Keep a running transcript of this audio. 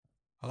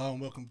Hello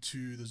and welcome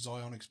to the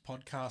ZYONX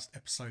podcast,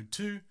 episode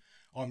 2.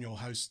 I'm your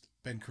host,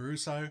 Ben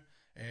Caruso,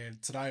 and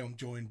today I'm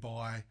joined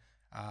by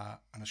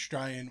an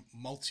Australian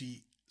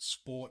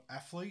multi-sport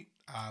athlete,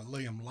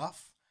 Liam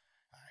Luff.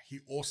 He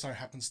also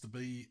happens to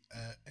be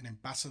an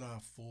ambassador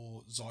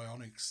for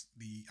ZYONX,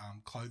 the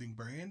clothing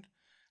brand.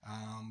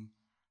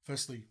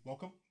 Firstly,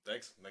 welcome.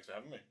 Thanks for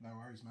having me. No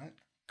worries, mate.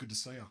 Good to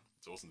see you.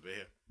 It's awesome to be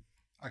here.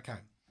 Okay,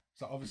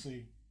 so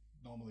obviously,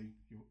 normally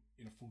you're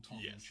in a full-time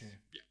wheelchair.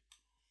 Yeah.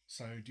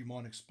 So do you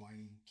mind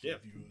explaining to the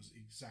viewers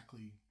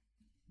exactly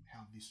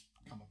how this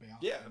come about?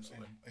 Yeah,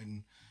 absolutely.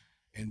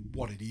 And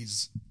what it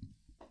is?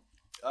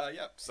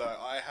 So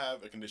I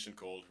have a condition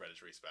called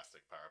hereditary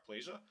spastic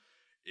paraplegia.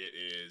 It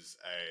is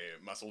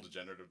a muscle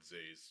degenerative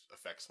disease,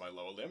 affects my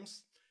lower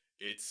limbs.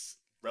 It's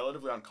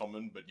relatively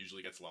uncommon, but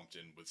usually gets lumped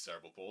in with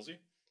cerebral palsy.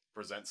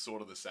 Presents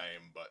sort of the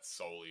same, but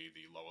solely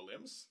the lower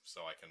limbs.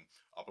 So I can,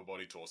 upper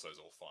body, torso is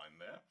all fine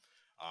there.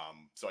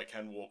 So I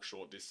can walk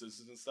short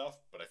distances and stuff,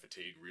 but I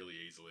fatigue really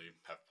easily,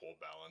 have poor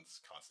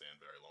balance, can't stand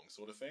very long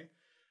sort of thing.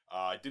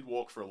 I did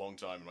walk for a long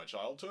time in my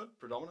childhood,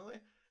 predominantly,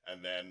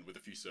 and then with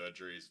a few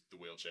surgeries, the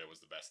wheelchair was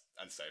the best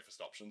and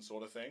safest option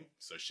sort of thing.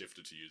 So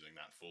shifted to using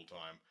that full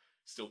time.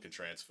 Still can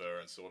transfer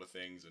and sort of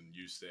things and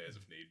use stairs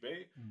if need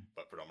be,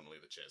 but predominantly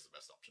the chair's the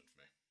best option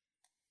for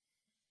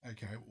me.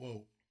 Okay,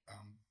 well,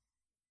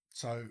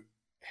 so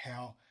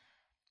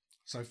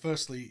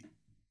firstly,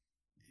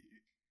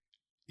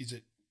 is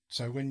it,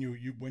 so when you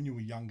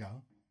were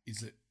younger,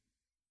 is it,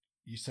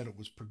 you said it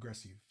was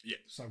progressive? Yeah.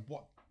 So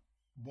what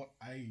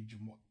age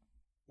and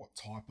what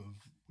type of,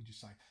 would you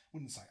say,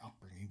 wouldn't say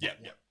upbringing, but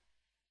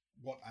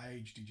what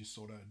age did you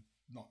sort of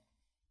not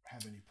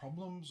have any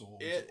problems, or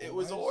it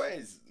was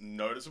always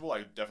noticeable?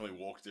 I definitely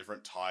walked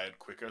different, tired,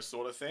 quicker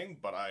sort of thing,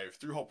 but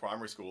through whole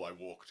primary school, I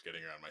walked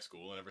getting around my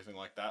school and everything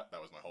like that. That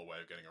was my whole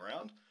way of getting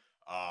around.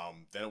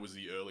 Then it was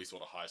the early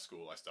sort of high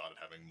school, I started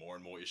having more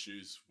and more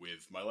issues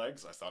with my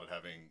legs. I started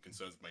having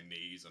concerns with my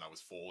knees, and I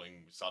was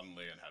falling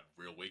suddenly and had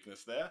real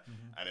weakness there.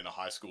 And in a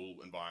high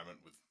school environment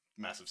with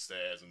massive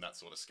stairs and that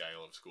sort of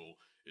scale of school,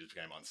 it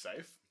became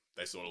unsafe.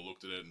 They sort of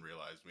looked at it and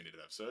realized we needed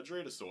to have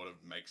surgery to sort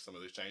of make some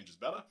of these changes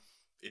better.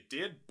 It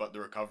did, but the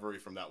recovery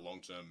from that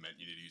long term meant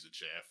you need to use a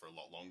chair for a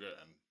lot longer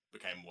and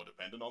became more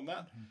dependent on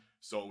that.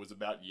 So it was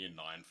about year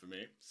 9 for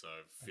me. So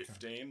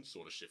 15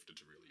 sort of shifted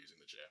to really using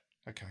the chair.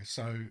 Okay,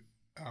 so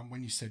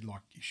when you said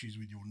like issues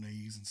with your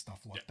knees and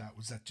stuff like that,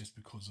 was that just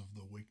because of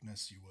the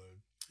weakness you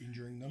were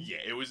injuring them? Yeah,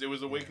 it was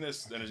a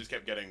weakness, and it just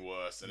kept getting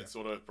worse, and it's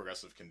sort of a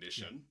progressive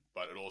condition.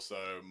 But it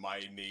also,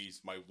 my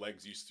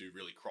legs used to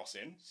really cross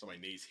in, so my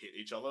knees hit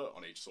each other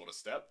on each sort of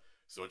step,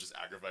 so it just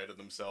aggravated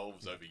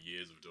themselves over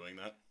years of doing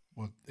that.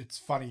 Well, it's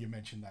funny you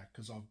mentioned that,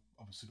 because I've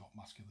obviously got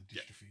muscular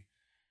dystrophy.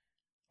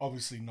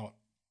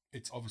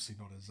 It's obviously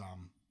not as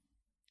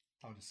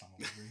I'll just sum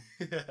up.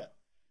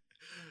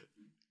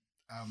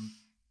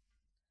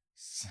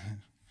 So,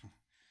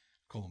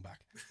 call them back.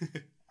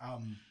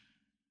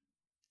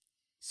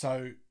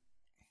 So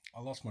I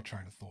lost my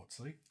train of thought.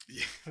 See,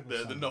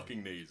 the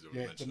knocking knees.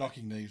 The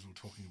knocking knees we're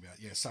talking about.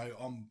 Yeah, so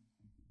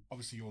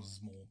obviously yours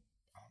is more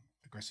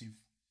aggressive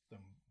than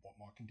what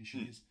my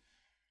condition is.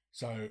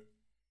 So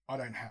I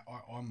don't have.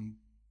 I'm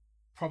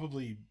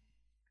probably,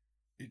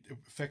 it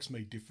affects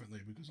me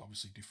differently because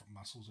obviously different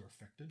muscles are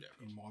affected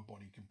in my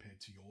body compared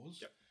to yours.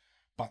 Yep.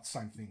 But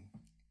same thing.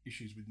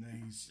 Issues with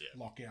knees,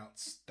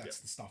 lockouts,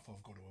 that's the stuff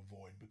I've got to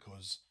avoid,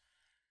 because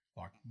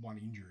like one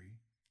injury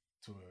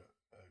to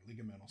a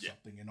ligament or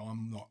something, and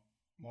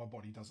my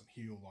body doesn't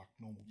heal like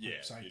normal.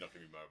 Yeah, so you're not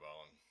going to be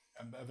mobile.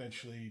 And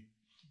eventually,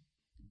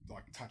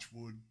 like touch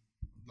wood,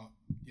 not,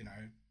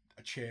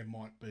 a chair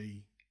might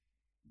be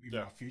in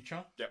my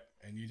future. Yep.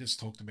 And you just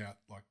talked about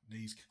like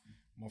knees,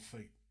 my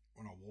feet,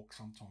 when I walk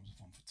sometimes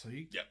if I'm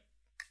fatigued. Yep.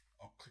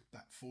 I'll clip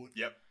that foot.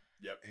 Yep.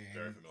 And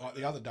very familiar. Like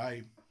the other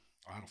day,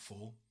 I had a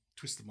fall.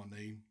 Twisted my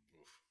knee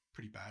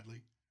pretty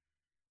badly,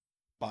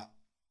 but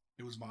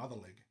it was my other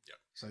leg. Yep.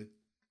 So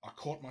I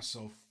caught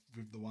myself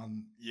with the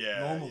one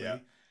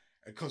normally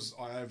because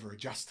I over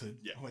adjusted.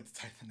 Yep. I went to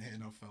take the knee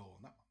and I fell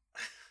on that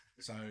one.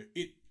 So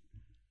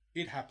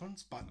it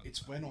happens, but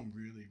it's when I'm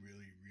really,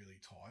 really, really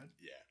tired.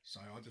 Yeah. So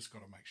I just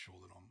got to make sure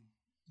that I'm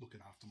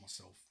looking after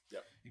myself.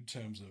 Yep. In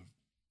terms of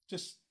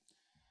just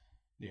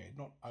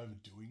not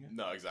overdoing it.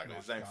 No, exactly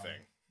the same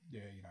thing.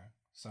 Yeah,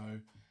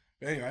 So.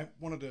 But anyway,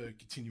 wanted to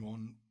continue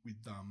on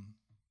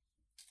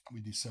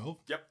with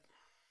yourself. Yep.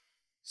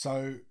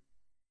 So,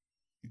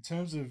 in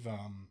terms of,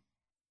 I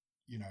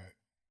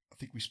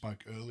think we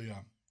spoke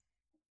earlier,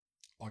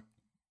 like,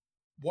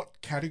 what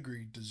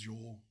category does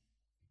your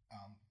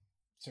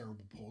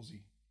cerebral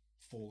palsy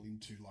fall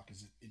into? Like,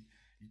 is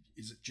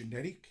it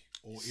genetic,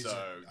 or is it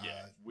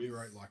I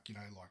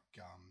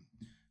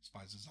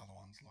suppose there's other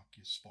ones like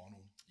your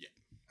spinal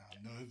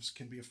nerves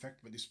can be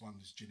affected, but this one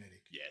is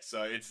genetic. Yeah,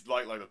 so it's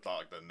like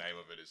the name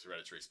of it is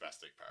hereditary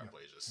spastic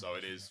paraplegia. Yep. So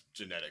it is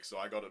genetic. So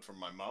I got it from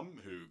my mum,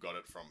 who got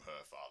it from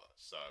her father.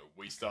 So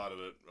we started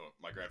it, or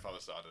my grandfather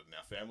started it in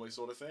our family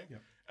sort of thing.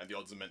 Yep. And the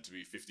odds are meant to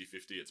be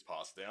 50-50, it's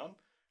passed down.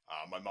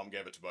 My mum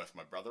gave it to both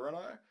my brother and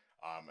I.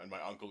 And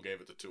my uncle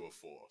gave it the 2 of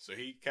 4. So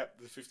he kept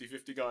the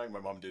 50-50 going. My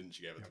mum didn't.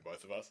 She gave it to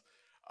both of us.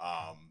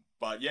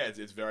 But yeah,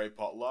 it's very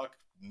potluck.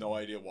 No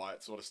idea why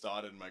it sort of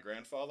started in my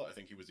grandfather. I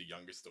think he was the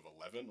youngest of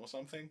 11 or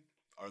something.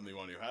 Only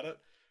one who had it.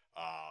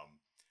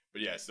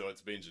 But yeah, so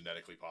it's been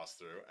genetically passed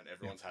through, and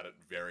everyone's had it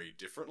very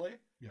differently.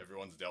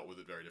 Everyone's dealt with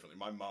it very differently.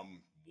 My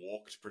mum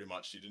walked pretty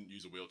much. She didn't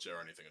use a wheelchair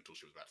or anything until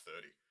she was about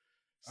 30.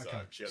 So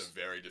she had a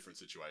very different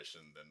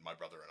situation than my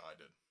brother and I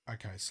did.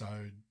 Okay,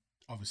 so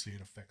obviously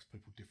it affects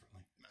people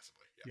differently.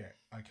 Massively, yeah.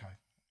 Okay.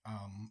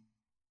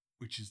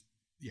 Which is,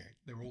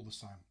 they're all the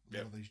same. A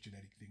lot of these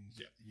genetic things,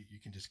 you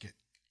can just get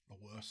the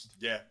worst.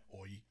 Yeah.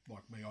 Or you,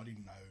 like me, I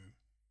didn't know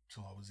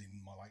till I was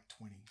in my late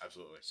 20s.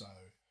 Absolutely. So,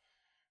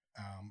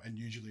 and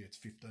usually it's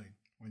 15.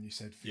 When you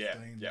said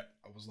 15,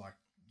 I was like,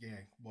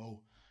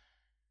 well,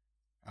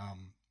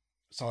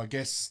 so I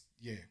guess,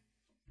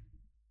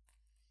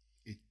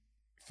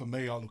 for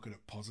me, I look at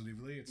it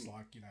positively. It's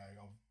like,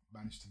 I've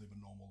managed to live a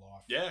normal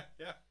life. Yeah.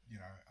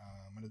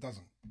 And it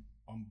doesn't,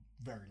 I'm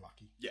very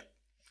lucky. Yeah.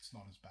 It's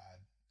not as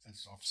bad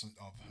as I've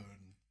heard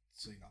and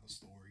seen other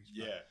stories.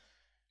 Yeah.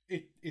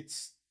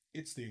 It's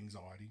the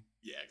anxiety.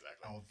 Yeah,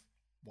 exactly. Of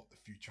what the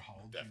future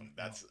holds. Definitely.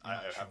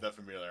 I have that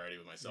familiarity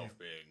with myself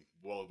being,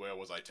 well, where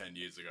was I 10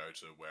 years ago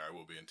to where I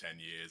will be in 10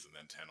 years and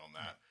then 10 on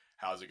that?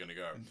 How's it going to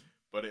go?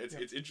 But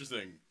it's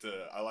interesting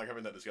I like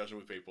having that discussion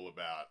with people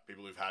about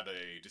people who've had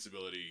a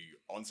disability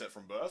onset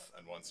from birth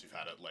and once you've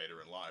had it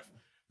later in life,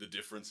 the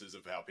differences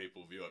of how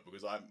people view it.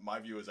 Because my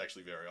view is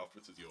actually very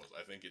opposite to yours.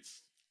 I think it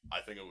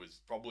was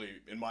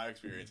probably, in my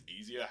experience,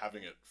 easier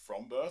having it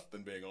from birth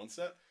than being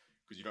onset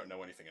because you don't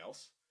know anything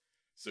else.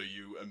 So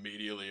you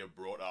immediately are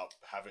brought up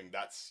having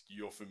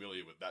you're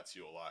familiar with, that's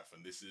your life,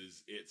 and this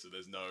is it. So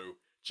there's no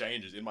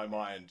changes in my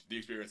mind. The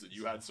experience that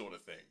you had, sort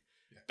of thing,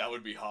 that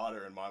would be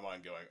harder in my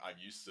mind. Going, I'm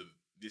used to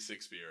this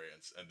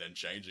experience, and then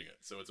changing it.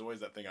 So it's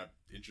always that thing. I'm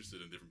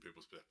interested in different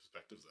people's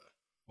perspectives there.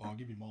 Well, I'll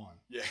give you mine.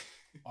 Yeah,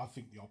 I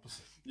think the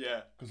opposite.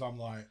 Yeah, because I'm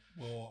like,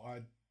 well,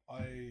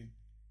 I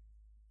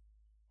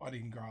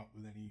didn't grow up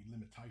with any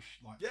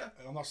limitation. Like,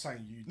 I'm not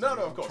saying you. No,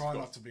 of course. Try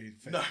not to be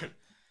offensive. No.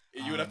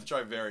 You would have to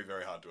try very,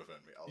 very hard to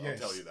offend me. I'll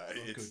tell you that.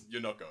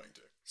 You're not going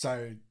to.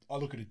 So I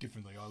look at it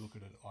differently. I look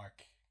at it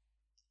like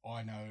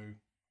I know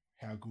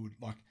how good,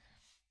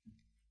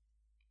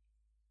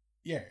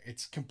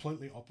 it's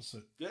completely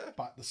opposite. Yeah.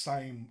 But the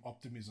same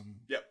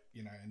optimism, Yep.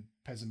 And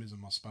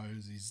pessimism, I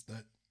suppose, is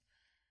that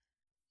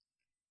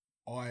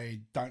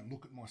I don't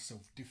look at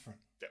myself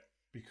different. Yep.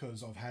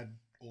 Because I've had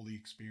all the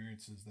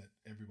experiences that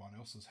everyone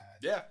else has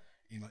had. Yeah.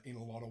 In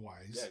a lot of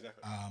ways. Yeah,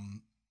 exactly.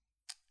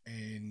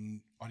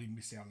 And I didn't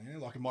miss out on anything.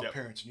 Like, my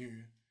parents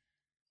knew.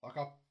 Like,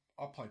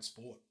 I played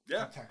sport.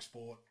 Yeah. Contact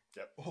sport.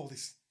 Yep. All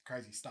this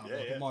crazy stuff.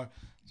 Yeah,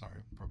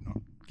 Sorry, I'm probably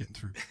not getting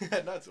through.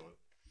 No, it's all right.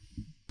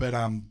 But,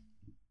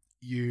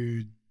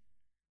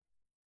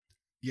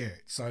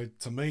 so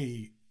to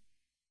me,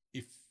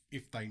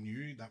 if they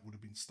knew, that would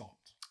have been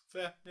stopped.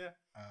 Fair, yeah.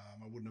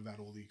 I wouldn't have had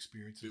all the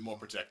experiences. A bit more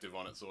protective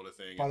on it, sort of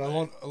thing. But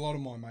a lot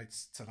of my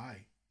mates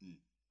today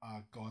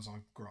are guys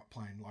I grew up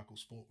playing local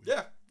sport with.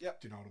 Yeah. Do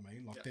you know what I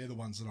mean? Like, they're the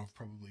ones that I've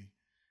probably,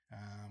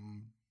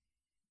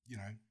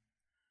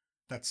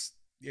 that's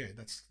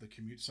the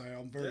commute. So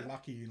I'm very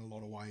lucky in a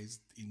lot of ways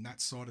in that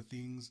side of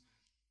things.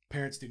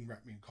 Parents didn't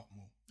wrap me in cotton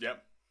wool.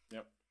 Yep.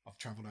 I've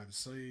travelled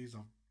overseas.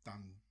 I've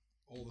done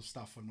all the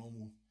stuff for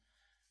normal,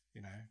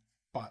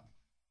 But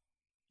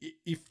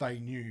if they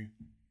knew,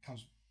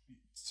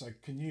 so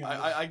can you?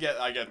 I get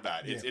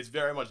that. It's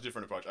very much a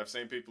different approach. I've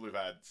seen people who've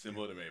had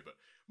similar to me, but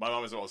my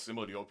mum is also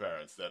similar to your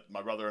parents. That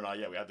my brother and I,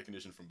 we had the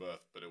condition from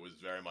birth, but it was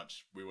very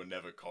much we were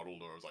never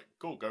coddled or it was like,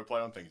 cool, go play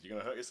on things. You're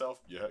gonna hurt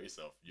yourself. You hurt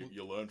yourself.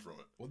 You learn from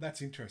it. Well,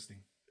 that's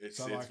interesting. It's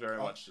very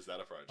much just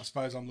that approach. I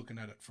suppose I'm looking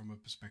at it from a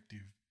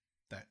perspective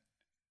that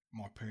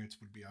my parents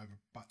would be over,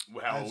 but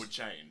how it would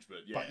change,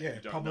 but you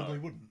don't probably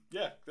know. Wouldn't.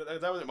 Yeah,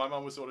 that was it. My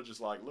mum was sort of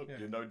just like, look,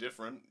 you're no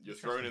different. You're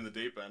thrown in the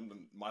deep end,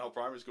 and my whole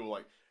primary school,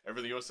 like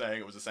everything you're saying,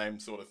 it was the same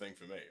sort of thing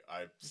for me.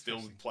 I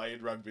still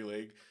played rugby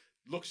league.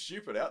 Looked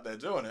stupid out there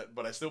doing it,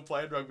 but I still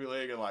played rugby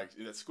league and like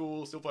at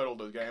school, still played all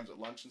those games at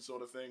lunch and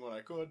sort of thing when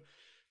I could.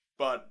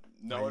 But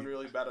no one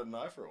really batted an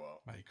eye for a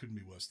while. Mate, it couldn't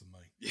be worse than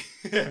me.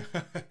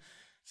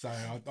 So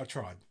I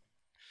tried.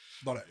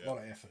 Lot of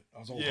effort. I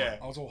was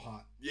all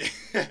heart. Yeah.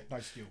 No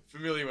skill.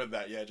 Familiar with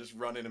that, just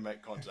run in and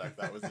make contact.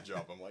 That was the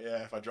job. I'm like,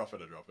 if I drop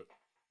it, I drop it.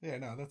 Yeah,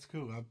 no, that's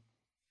cool.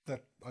 I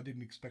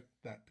didn't expect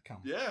that to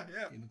come. Yeah.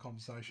 In the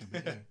conversation.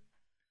 But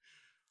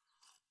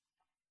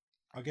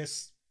I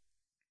guess,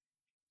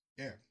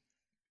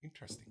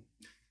 interesting.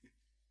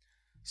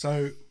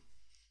 So,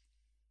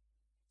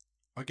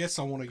 I guess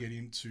I want to get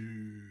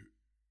into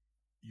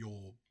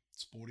your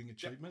sporting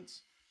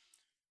achievements.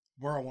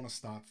 Where I want to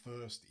start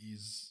first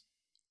is,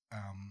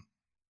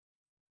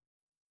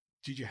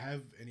 did you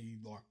have any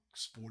like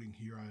sporting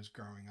heroes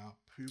growing up?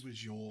 Was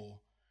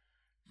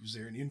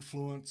there an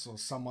influence or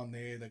someone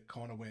there that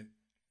kind of went,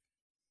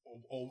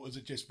 or was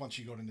it just once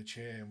you got in the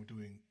chair and were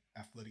doing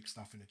athletic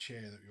stuff in a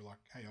chair that you're like,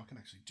 hey, I can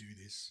actually do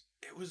this?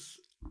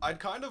 I'd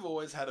kind of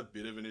always had a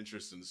bit of an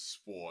interest in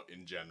sport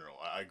in general.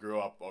 I grew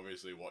up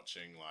obviously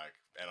watching like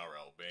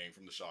NRL, being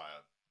from the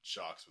Shire,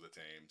 Sharks were the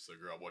team. So I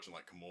grew up watching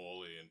like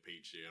Kamali and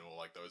Peachy and all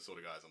like those sort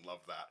of guys and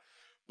loved that.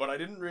 But I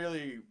didn't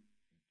really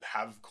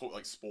have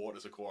like sport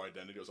as a core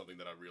identity or something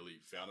that I really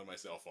founded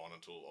myself on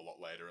until a lot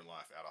later in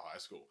life out of high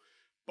school.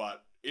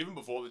 But even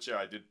before the chair,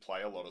 I did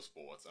play a lot of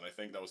sports. And I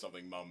think that was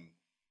something Mum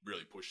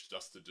really pushed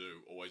us to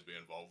do, always be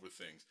involved with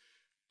things.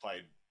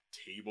 Played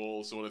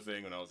T-ball sort of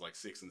thing when I was like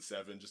 6 and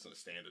 7, just on a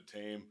standard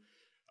team.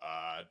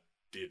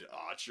 Did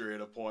archery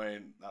at a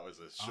point. That was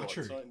a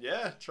short time.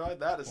 Yeah, tried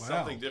that as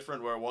something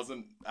different where it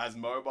wasn't as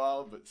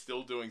mobile, but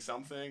still doing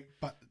something.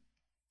 But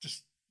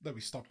just let me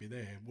stop you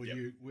there. Were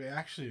you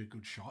actually a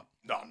good shot?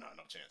 No, not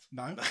a chance.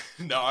 No?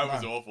 No, I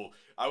was awful.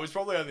 I was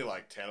probably only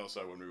like 10 or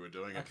so when we were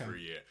doing it for a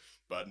year.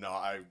 But no,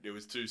 it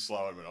was too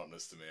slow and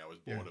monotonous to me. I was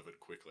bored of it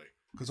quickly.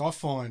 Because I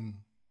find,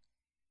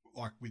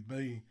 like with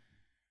me,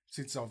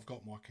 since I've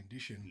got my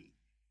condition,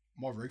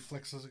 my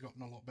reflexes have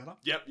gotten a lot better.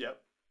 Yep.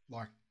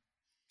 Like,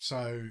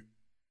 so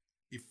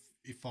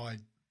if I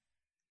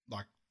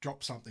like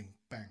drop something,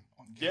 bang.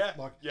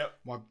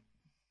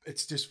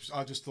 It's just,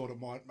 I just thought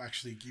it might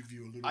actually give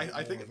you a little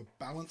bit more of a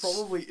balance.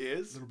 Probably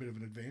is. A little bit of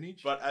an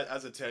advantage. But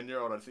as a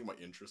 10-year-old, I think my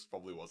interest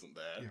probably wasn't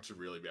there to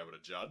really be able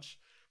to judge.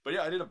 But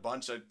yeah, I did a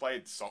bunch. I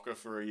played soccer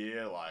for a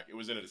year. Like, it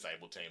was in a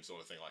disabled team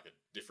sort of thing, like a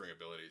differing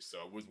abilities. So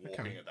I was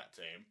walking at that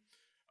team.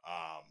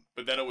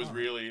 But then it was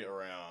really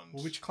around...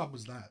 Well, which club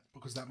was that?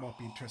 Because that might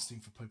be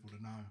interesting for people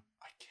to know.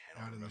 I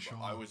cannot remember.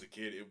 I was a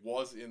kid. It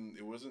was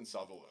in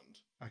Sutherland.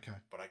 Okay.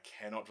 But I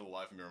cannot for the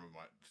life of me remember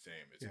the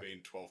team. It's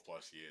been 12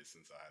 plus years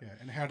since I had.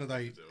 Yeah, and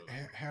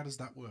how does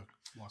that work?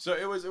 Like, so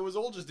it was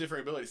all just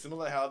different abilities.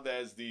 Similar to how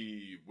there's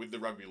with the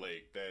rugby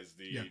league, there's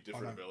the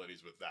different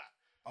abilities with that.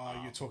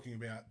 You're talking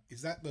about,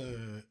 is that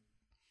the,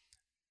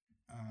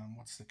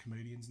 what's the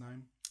comedian's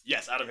name?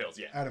 Yes, Adam Hills,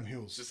 yeah. Adam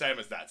Hills. It's the same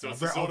as that. So it's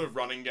the sort of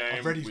running game.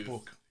 I've read his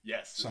book.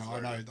 Yes. So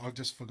I know, I've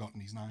just forgotten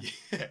his name.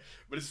 Yeah,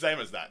 but it's the same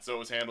as that. So it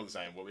was handled the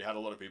same. Well, we had a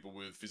lot of people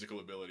with physical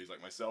abilities like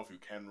myself who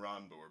can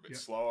run, but were a bit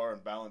slower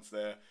and balanced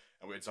there.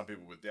 And we had some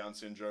people with Down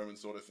syndrome and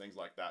sort of things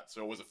like that.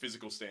 So it was a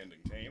physical standing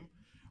team.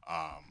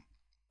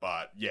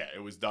 But yeah,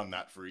 it was done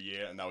that for a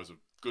year and that was a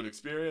good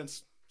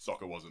experience.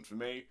 Soccer wasn't for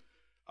me.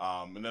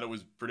 And then it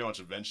was pretty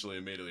much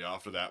immediately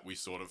after that, we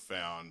sort of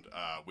found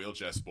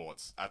wheelchair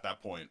sports. At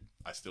that point,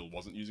 I still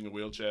wasn't using a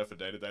wheelchair for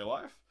day-to-day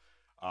life.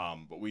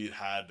 But we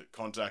had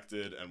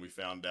contacted and we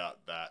found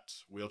out that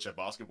wheelchair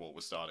basketball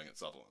was starting at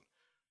Sutherland.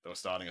 They were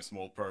starting a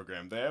small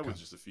program there with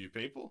just a few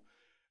people.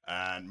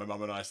 And my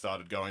mum and I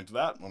started going to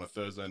that on a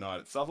Thursday night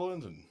at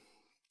Sutherland in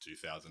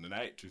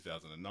 2008,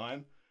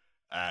 2009.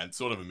 And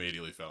sort of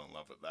immediately fell in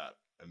love with that.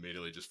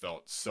 Immediately just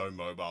felt so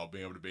mobile,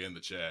 being able to be in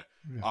the chair.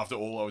 Yeah. After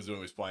all I was doing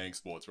was playing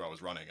sports where I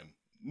was running and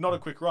not a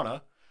quick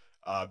runner,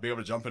 be able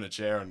to jump in a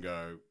chair and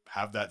go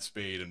have that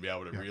speed and be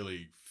able to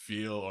really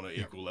feel on an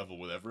equal level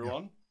with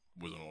everyone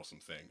was an awesome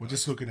thing. Well,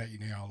 just looking at you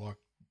now, like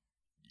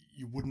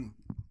you wouldn't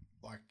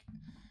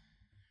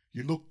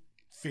you look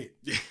fit,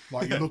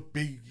 like you look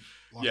big,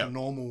 like a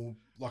normal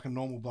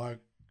bloke.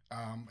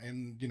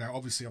 And you know,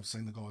 obviously I've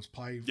seen the guys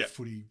play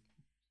footy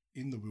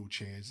in the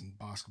wheelchairs and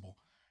basketball.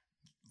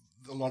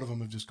 A lot of them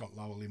have just got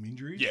lower limb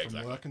injuries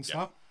from work and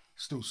stuff.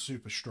 Still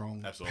super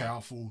strong,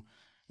 powerful.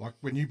 Like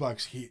when you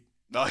blokes hit,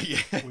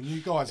 when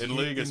you guys in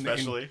league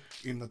especially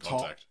in the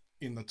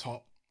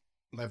top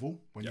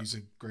level, when you're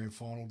a grand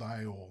final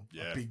day or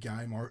a big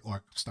game or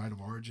like state of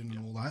origin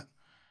and all that,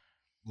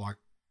 like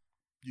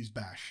use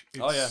bash.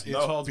 It's no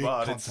holds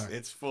barred.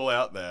 It's full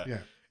out there. Yeah.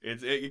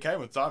 It came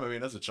with time. I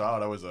mean, as a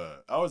child,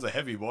 I was a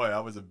heavy boy. I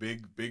was a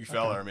big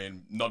fella. I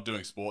mean, not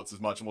doing sports as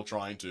much, more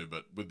trying to,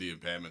 but with the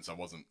impairments, I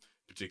wasn't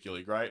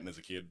particularly great. And as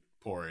a kid,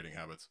 poor eating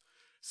habits.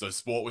 So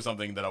sport was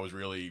something that I was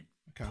really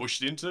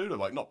pushed into,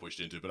 not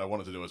pushed into, but I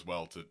wanted to do as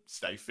well to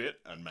stay fit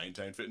and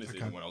maintain fitness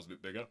even when I was a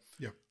bit bigger.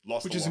 Yeah,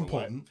 which is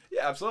important.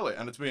 Yeah, absolutely.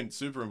 And it's been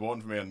super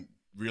important for me and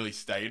really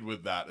stayed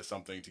with that as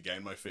something to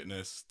gain my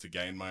fitness, to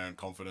gain my own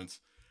confidence.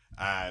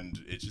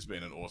 And it's just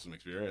been an awesome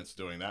experience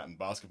doing that. And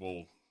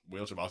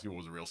wheelchair basketball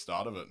was a real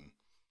start of it. And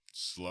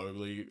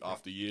slowly,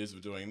 after years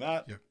of doing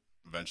that,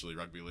 eventually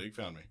rugby league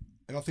found me.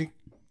 And I think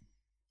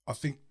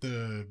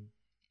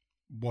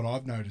what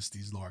I've noticed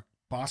is like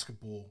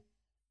basketball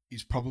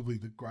is probably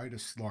the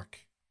greatest,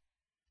 like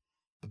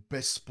the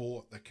best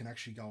sport that can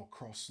actually go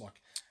across.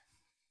 Like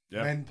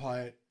men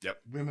play it,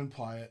 women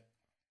play it.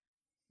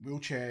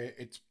 Wheelchair,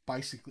 it's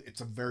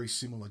a very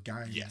similar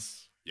game.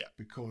 Yes. Yeah.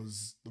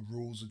 Because the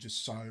rules are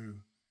just so...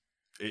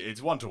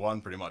 It's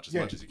 1-to-1 pretty much, as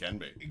much as you can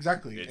be.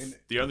 Exactly.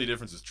 The only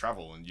difference is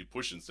travel, and you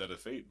push instead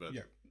of feet, but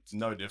it's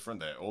no different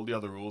there. All the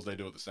other rules, they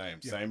do it the same.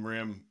 Yeah. Same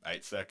rim,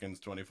 8 seconds,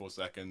 24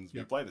 seconds.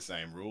 We play the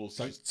same rules.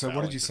 So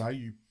what did you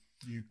say?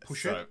 You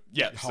push it?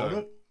 Yeah. You hold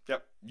it?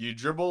 Yep. You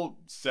dribble,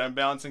 same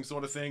balancing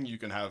sort of thing. You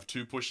can have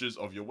 2 pushes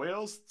of your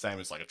wheels, same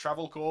as like a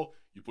travel call.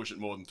 You push it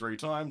more than 3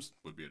 times,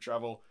 would be a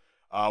travel.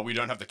 We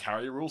don't have the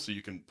carry rule, so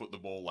you can put the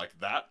ball like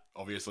that,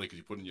 obviously, because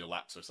you put it in your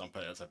lap, so some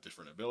players have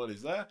different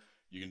abilities there.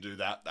 You can do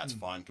that. That's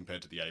fine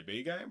compared to the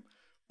AB game.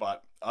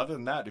 But other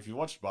than that, if you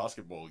watch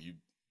basketball, you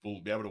will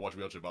be able to watch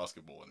wheelchair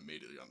basketball and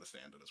immediately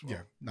understand it as well.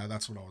 Yeah, no,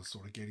 that's what I was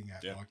sort of getting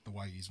at. Yeah. Like the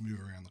way he's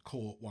moving around the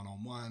court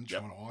one-on-one,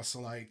 trying to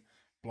isolate,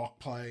 block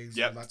plays,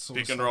 Yep. all that sort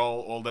Pick of and stuff. roll,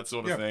 all that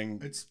sort of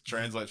thing. It's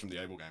translates from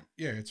the able game.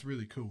 Yeah, it's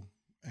really cool.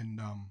 And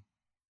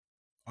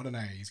I don't know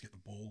how he's get the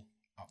ball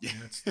up there.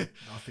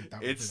 I think that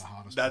would be the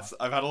hardest part.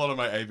 I've had a lot of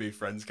my AB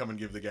friends come and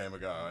give the game a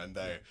go, and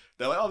they're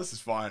like, oh, this is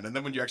fine. And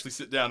then when you actually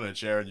sit down in a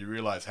chair and you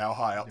realize how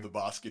high up the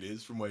basket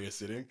is from where you're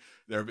sitting,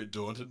 they're a bit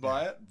daunted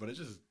by it, but it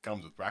just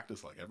comes with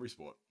practice like every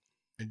sport.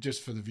 And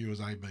just for the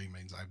viewers, AB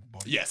means able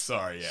body. Yes,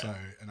 sorry, yeah. So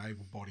an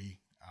able body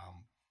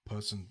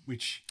person,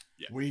 which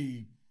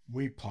we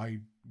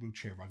played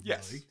wheelchair rugby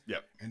league.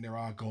 Yep. And there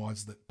are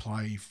guys that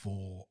play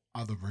for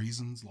other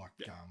reasons, like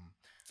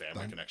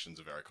family connections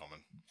are very common.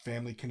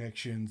 Family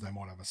connections. They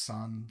might have a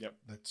son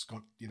that's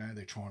got,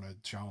 they're trying to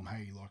show them,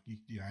 hey, like,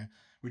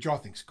 which I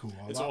think's cool.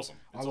 It's awesome.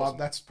 I love,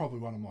 that's probably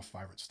one of my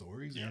favourite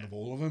stories out of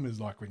all of them,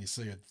 is like when you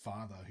see a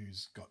father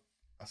who's got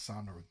a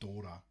son or a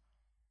daughter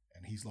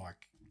and he's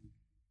like,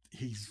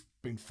 he's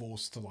been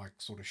forced to like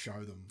sort of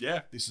show them,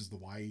 this is the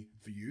way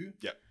for you.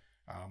 Yep.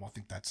 I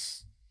think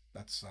that's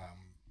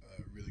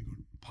a really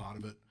good part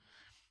of it.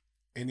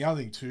 And the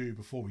other thing too,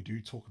 before we do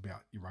talk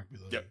about your rugby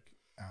league,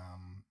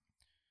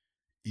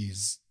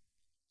 is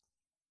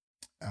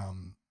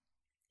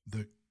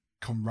the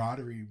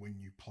camaraderie when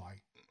you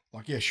play.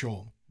 Like, yeah,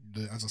 sure.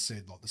 As I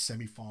said, like the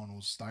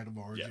semi-finals, State of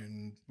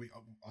Origin.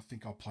 I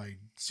think I played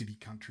City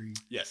Country.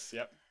 Yes.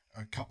 Yep.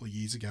 A couple of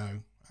years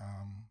ago.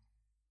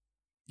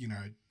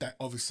 That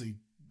obviously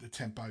the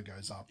tempo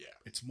goes up. Yeah.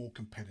 It's more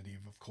competitive,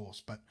 of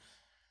course, but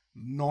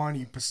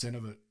 90%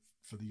 of it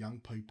for the young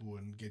people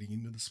and getting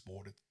into the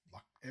sport, it's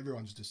like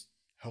everyone's just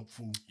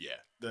helpful. Yeah.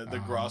 The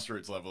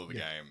grassroots level of the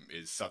game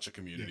is such a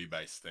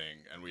community-based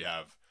thing, and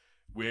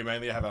we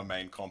mainly have our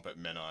main comp at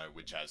Menai,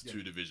 which has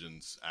two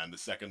divisions, and the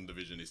second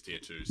division is tier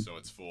 2, so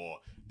it's for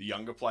the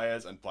younger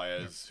players and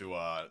players who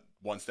are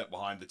one step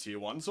behind the tier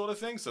 1 sort of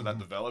thing, so that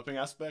developing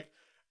aspect.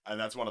 And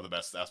that's one of the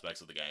best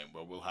aspects of the game,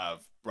 where we'll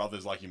have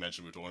brothers, like you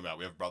mentioned, we were talking about.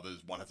 We have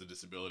brothers, one has a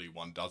disability,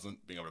 one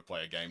doesn't, being able to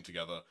play a game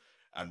together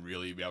and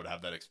really be able to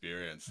have that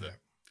experience.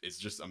 It's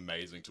just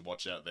amazing to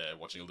watch out there,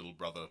 watching a little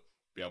brother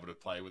be able to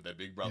play with their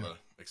big brother,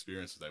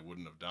 experiences they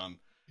wouldn't have done.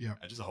 Yeah.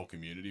 And just a whole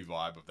community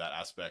vibe of that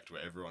aspect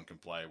where everyone can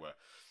play. Where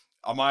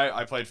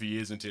I played for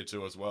years in tier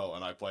 2 as well,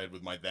 and I played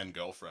with my then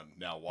girlfriend,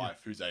 now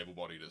wife, who's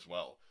able-bodied as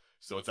well.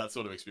 So it's that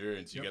sort of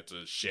experience. You get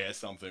to share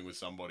something with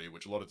somebody,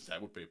 which a lot of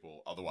disabled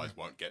people otherwise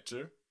won't get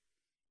to.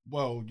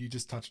 Well, you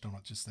just touched on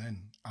it just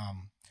then.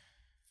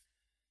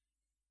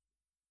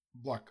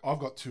 Like, I've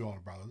got 2 older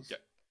brothers,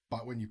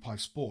 but when you play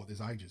sport,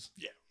 there's ages.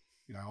 Yeah.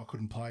 I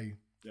couldn't play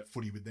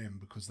footy with them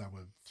because they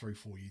were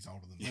 3-4 years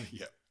older than me.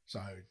 Yeah. So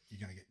you're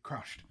going to get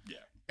crushed.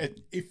 Yeah.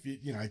 If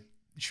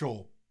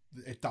sure,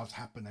 it does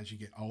happen as you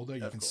get older.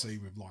 You can see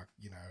with like,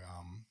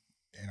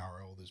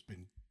 NRL, there's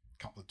been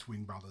a couple of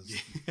twin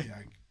brothers,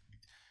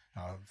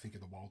 think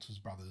of the Walters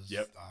brothers.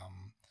 Yep.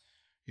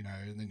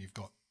 And then you've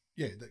got,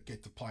 that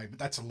get to play, but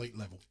that's elite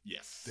level.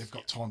 Yes. They've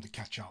got time to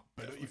catch up.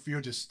 But if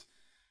you're just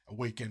a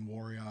weekend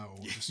warrior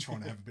or just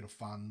trying to have a bit of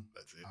fun,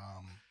 that's it.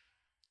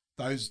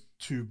 Those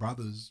 2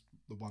 brothers,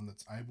 the one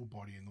that's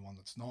able-bodied and the one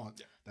that's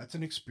not, that's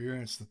an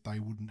experience that they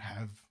wouldn't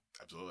have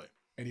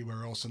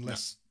anywhere else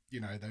unless, they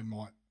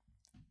might,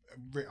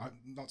 I'm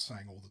not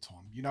saying all the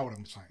time, you know what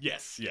I'm saying?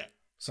 Yes, yeah.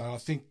 So I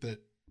think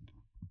that,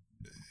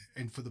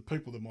 and for the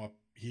people that might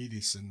hear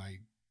this and they,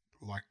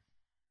 like,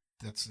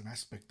 that's an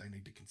aspect they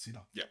need to consider.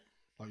 Yeah.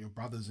 Like your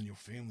brothers and your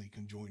family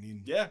can join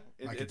in,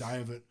 make a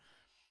day of it.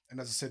 And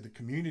as I said, the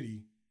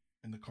community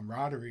and the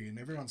camaraderie and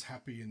everyone's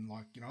happy and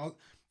like,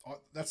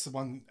 that's the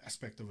one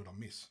aspect of it I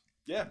miss.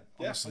 Yeah.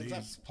 Honestly,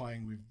 is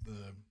playing with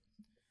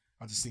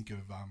I just think of,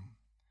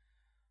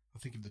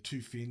 the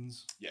 2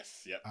 Finns.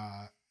 Yes. Yeah.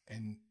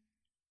 And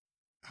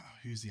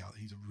who's the other?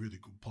 He's a really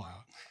good player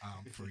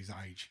for his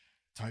age.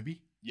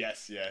 Toby?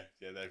 Yes, yeah.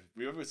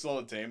 We have a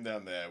solid team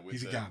down there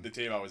with the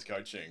team I was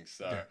coaching.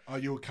 So oh,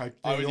 you were coaching?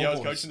 I was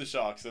coaching the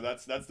Sharks. So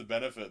that's the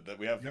benefit that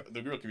we have.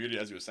 The real community,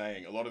 as you were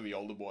saying, a lot of the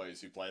older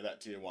boys who play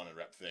that tier 1 and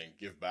rep thing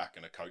give back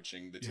and are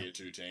coaching the tier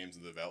 2 teams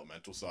and the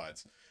developmental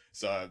sides.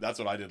 So that's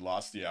what I did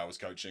last year. I was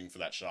coaching for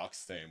that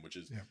Sharks team, which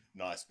is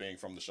nice being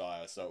from the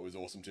Shire. So it was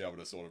awesome to be able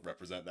to sort of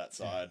represent that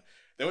side.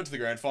 They went to the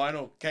grand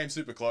final, came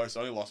super close,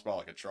 only lost by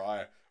like a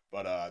try.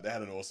 But they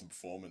had an awesome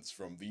performance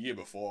from the year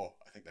before.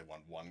 I think they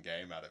won 1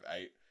 game out of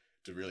 8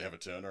 to really have a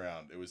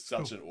turnaround. It was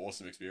such an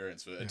awesome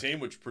experience for a team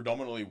which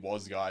predominantly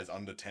was guys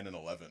under 10 and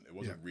 11. It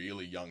was a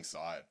really young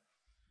side.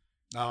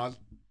 No,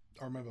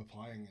 I remember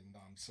playing and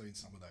seeing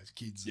some of those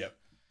kids. Yep.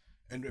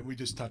 And we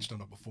just touched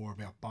on it before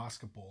about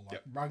basketball.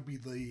 Like rugby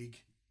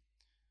league,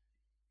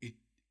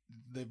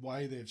 the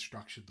way they've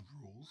structured the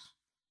rules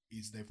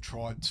is they've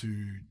tried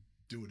to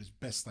do it as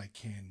best they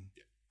can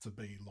to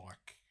be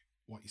like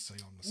what you see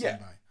on the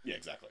Sunday. Yeah,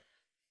 exactly.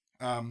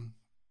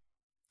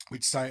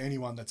 Which say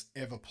anyone that's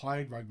ever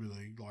played rugby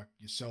league, like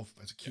yourself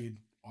as a kid,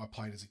 I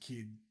played as a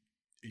kid,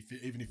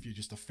 even if you're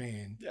just a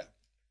fan,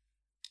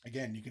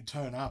 again, you can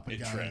turn up and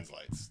It go,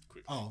 translates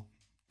quickly. oh,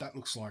 that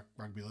looks like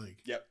rugby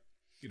league. Yep.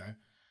 You know,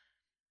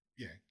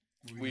 yeah.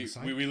 We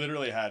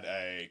literally had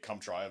a come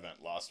try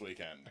event last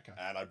weekend, Okay.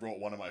 and I brought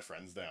one of my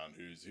friends down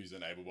who's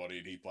an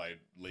able-bodied. He played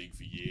league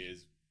for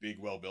years, big,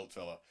 well-built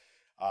fella.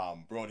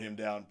 Brought him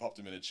down, popped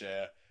him in a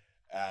chair,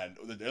 and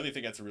the only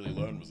thing he had to really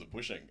learn was the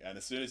pushing. And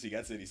as soon as he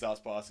gets it, he starts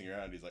passing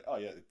around. He's like, oh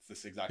yeah, it's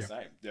this exact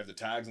same. They have the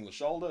tags on the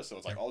shoulder, so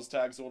it's like Oz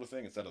tag sort of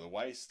thing instead of the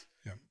waist.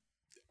 Yeah.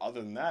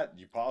 Other than that,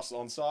 you pass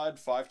onside,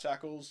 5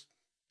 tackles,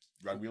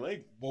 rugby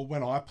league. Well,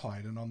 when I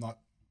played, and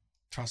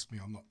trust me,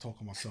 I'm not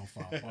talking myself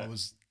up.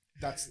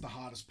 That's the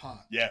hardest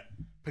part. Yeah.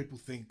 People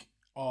think,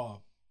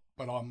 oh,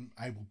 but I'm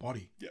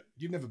able-bodied. Yeah.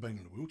 You've never been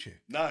in a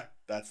wheelchair. No,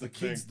 that's the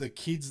thing. The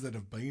kids that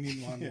have been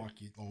in one,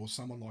 like you, or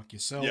someone like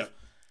yourself. Yeah.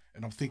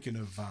 And I'm thinking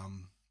of,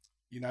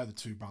 the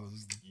two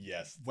brothers.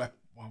 Yes.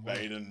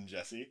 Baden and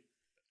Jesse.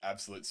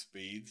 Absolute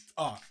speeds.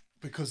 Oh,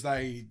 because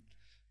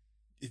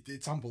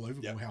it's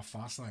unbelievable how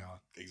fast they are.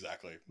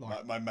 Exactly.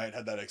 Like, my mate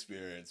had that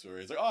experience where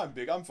he's like, oh, I'm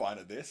big, I'm fine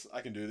at this,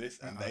 I can do this.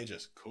 And they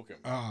just cook him.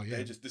 Oh,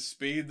 yeah. The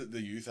speed that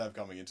the youth have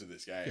coming into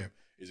this game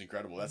is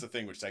incredible. That's the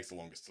thing which takes the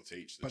longest to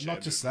teach. But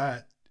not just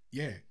that,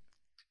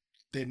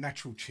 their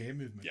natural chair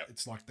movement. Yep.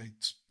 It's like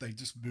they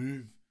just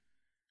move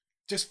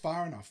just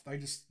far enough.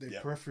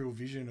 Their peripheral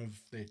vision of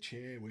their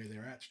chair, where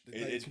they're at.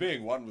 It's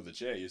being one with the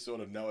chair. You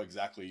sort of know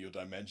exactly your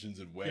dimensions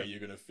and where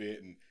you're going to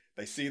fit, and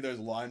they see those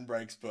line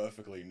breaks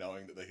perfectly,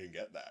 knowing that they can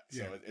get that.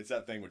 So it's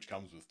that thing which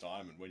comes with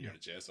time, and when you're in a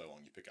chair so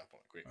long, you pick up on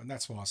it quick. And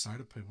that's why I say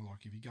to people,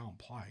 like, if you go and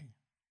play,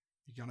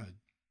 you're gonna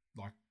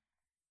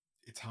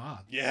it's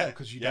hard. Yeah,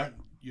 because you're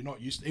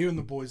not used to, even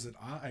the boys that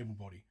are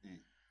able-bodied,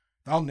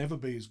 they'll never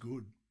be as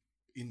good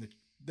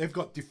they've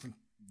got different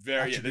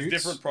there's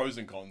different pros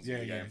and cons in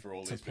the game for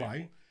all these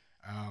play.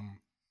 People.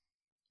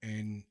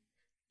 And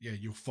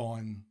you'll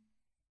find.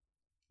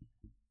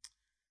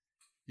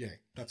 Yeah,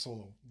 that's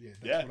all. Yeah,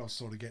 that's what I was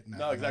sort of getting at.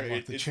 No, exactly.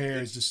 Like the chair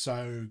is just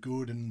so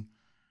good, and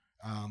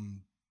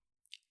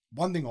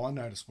one thing I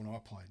noticed when I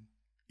played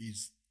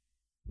is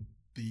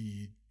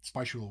the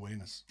spatial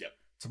awareness. Yep.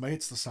 To me,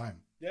 it's the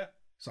same. Yeah.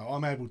 So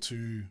I'm able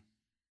to.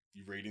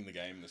 You're reading the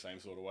game in the same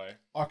sort of way.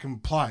 I can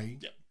play.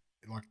 Yep.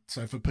 Like,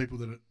 so for people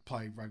that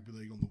play rugby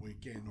league on the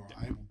weekend or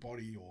are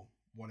able-bodied or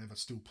whatever,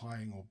 still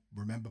playing or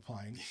remember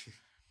playing,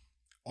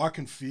 I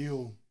can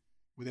feel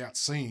without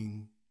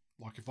seeing.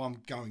 Like, if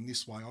I'm going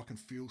this way, I can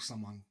feel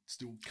someone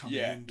still coming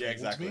in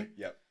towards me.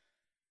 Yep.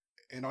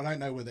 And I don't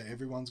know whether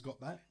everyone's got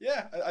that.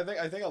 Yeah, I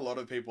think a lot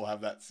of people have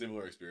that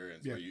similar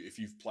experience where if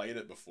you've played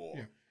it before,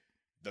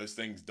 those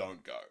things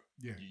don't go.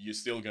 Yeah. You're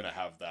still going to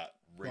have that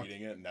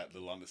reading it and that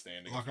little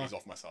understanding. Like, he's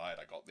off my side,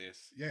 I got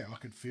this. Yeah, I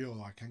could feel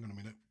like, hang on a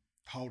minute,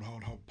 hold,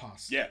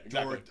 pass. Yeah,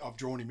 exactly. I've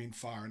drawn him in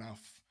far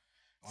enough.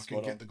 I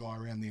can get the guy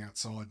around the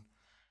outside.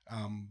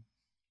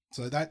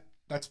 So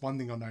that's one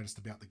thing I noticed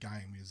about the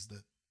game is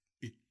that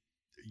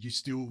you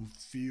still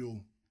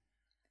feel,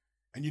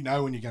 and you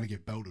know when you're going to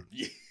get belted.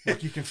 Yeah.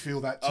 Like, you can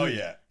feel that too. Oh,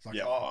 yeah. It's like,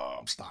 oh,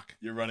 I'm stuck.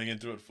 You're running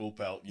into it full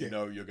pelt. You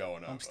know you're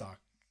going over. I'm stuck.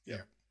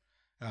 Yeah.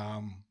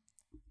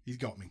 He's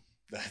got me.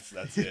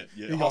 That's it.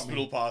 Your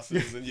hospital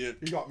passes and he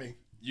got me.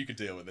 You can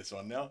deal with this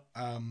one now.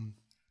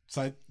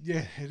 So,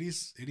 yeah, it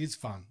is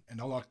fun, and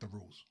I like the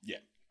rules. Yeah.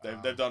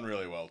 They've done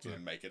really well to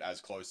make it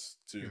as close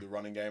to the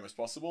running game as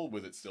possible,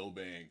 with it still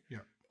being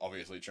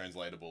obviously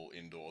translatable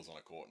indoors on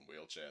a court and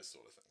wheelchairs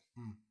sort of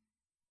thing.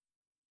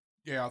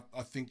 Yeah,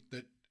 I think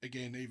that,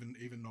 again,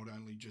 even not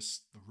only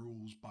just the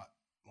rules, but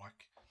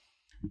like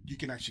you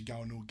can actually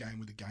go into a game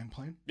with a game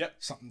plan. Yep.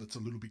 Something that's a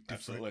little bit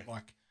different. Absolutely.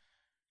 Like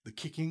the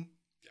kicking,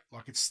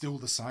 like it's still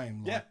the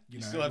same. Like,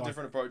 you still have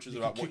different approaches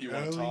about what you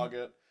want to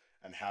target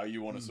and how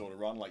you want to sort of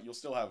run. Like, you'll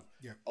still have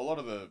a lot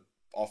of the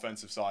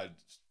offensive side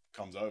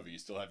comes over. You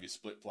still have your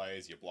split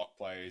plays, your block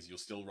plays. You'll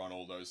still run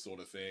all those sort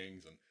of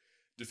things. And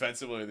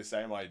defensively, the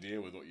same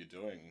idea with what you're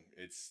doing.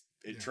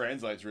 It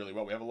translates really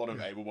well. We have a lot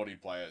of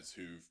able-bodied players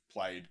who've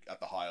played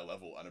at the higher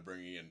level and are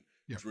bringing in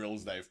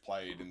drills they've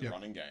played in the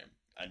running game.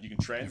 And you can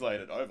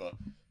translate it over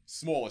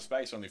smaller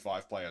space, only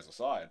 5 players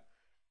aside.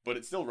 But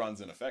it still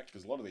runs in effect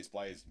because a lot of these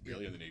plays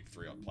really only need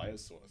 3 odd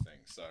players sort of thing.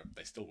 So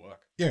they still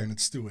work. Yeah, and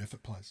it's still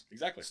effort plays.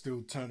 Exactly.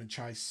 Still turn and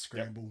chase,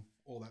 scramble,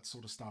 all that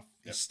sort of stuff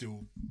is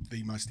still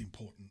the most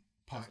important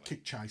part. Definitely.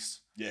 Kick,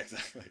 chase. Yeah,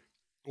 exactly.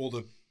 All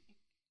the,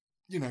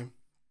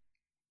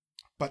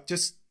 but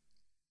just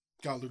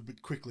go a little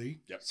bit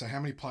quickly. Yep. So how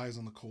many players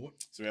on the court?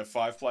 So we have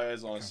 5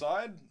 players on a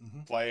side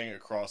playing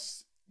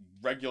across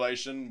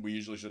regulation. We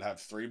usually should have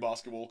 3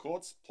 basketball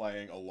courts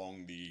playing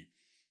along the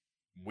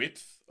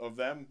width of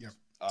them. Yep.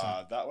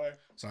 That way.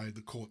 So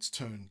the courts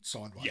turn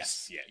sideways.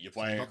 Yes, you're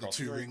playing so you've got across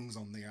the 2 3 rings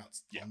on the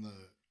on the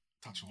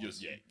touch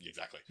lines. Yeah,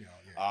 exactly.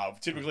 Yeah.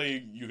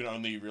 Typically, you can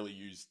only really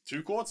use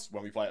 2 courts.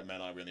 When we play at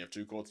Manai, we only have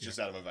 2 courts just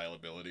out of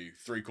availability.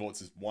 3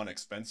 courts is 1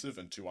 expensive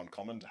and 2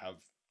 uncommon to have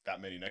that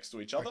many next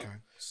to each other. Okay.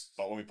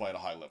 But when we play at a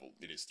high level,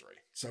 it is 3.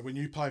 So when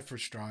you play for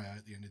Australia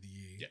at the end of the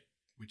year,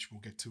 which we'll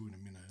get to in a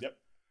minute,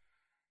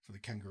 for the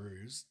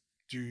Kangaroos,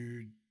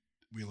 do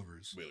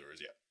Wheelaroos.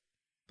 Wheelaroos,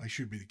 They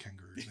should be the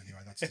Kangaroos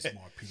anyway. That's just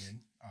my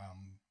opinion.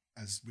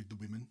 as with the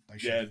women. They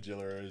should be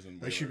Wheelaroos and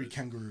they should be Wheelaroos.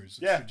 kangaroos.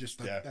 It Yeah, should just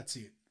that's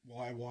it.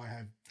 Why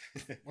have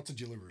what's a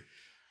Wheelaroo?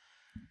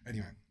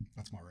 Anyway,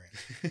 that's my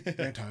rant.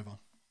 Rant over.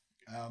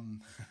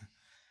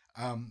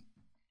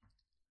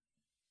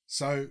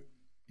 So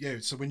yeah,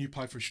 so when you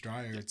play for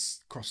Australia, it's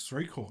across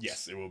 3 courts.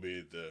 Yes, it will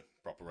be the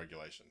proper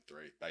regulation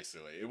 3,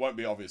 basically. It won't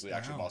be obviously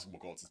actual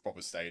basketball courts, it's proper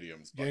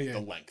stadiums, but the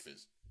length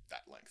is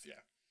that length,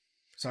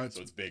 So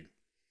it's big.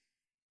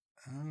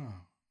 Oh.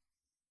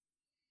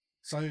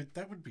 So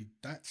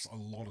that's a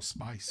lot of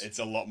space. It's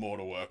a lot more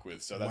to work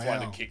with. So that's why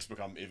the kicks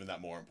become even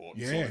that more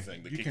important sort of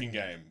thing. The kicking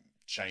game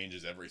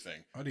changes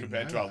everything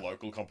compared to our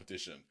local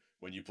competition.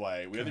 When you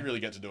play, we only really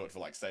get to do it for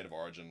like State of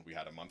Origin. We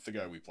had a month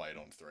ago, we played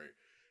on 3.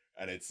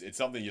 And it's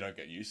something you don't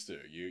get used to.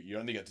 You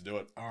only get to do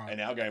it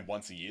in our game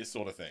once a year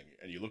sort of thing.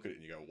 And you look at it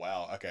and you go,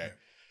 wow, okay,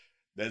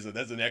 there's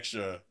an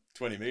extra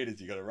 20 meters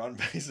you got to run,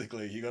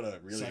 basically. You got to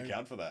really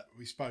account for that.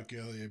 We spoke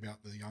earlier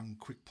about the young,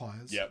 quick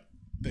players. Yep.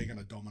 They're going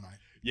to dominate.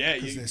 Yeah.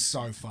 Because they're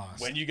so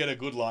fast. When you get a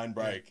good line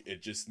break,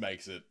 it just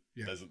makes it,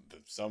 there's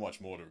so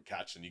much more to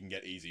catch, and you can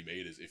get easy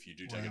meters if you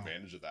do take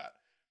advantage of that,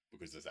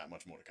 because there's that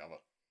much more to cover.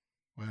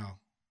 Wow.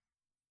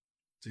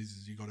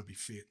 Jesus, you got to be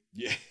fit.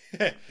 Yeah.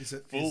 Is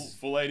it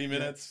full 80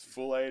 minutes,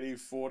 full 80,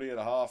 40 and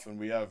a half, and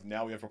we have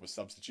proper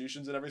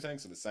substitutions and everything,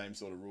 so the same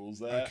sort of rules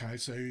there. Okay,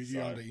 so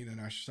you're under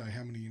international, so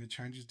how many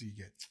interchanges do you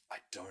get? I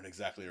don't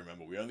exactly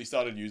remember. We only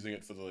started using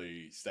it for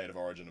the State of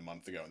Origin a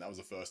month ago, and that was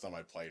the first time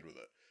I played with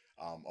it.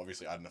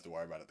 Obviously, I didn't have to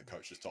worry about it. The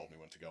coach just told me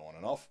when to go on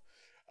and off.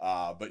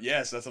 But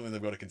yes, that's something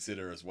they've got to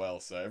consider as well.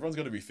 So everyone's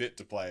got to be fit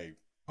to play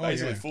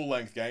basically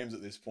full-length games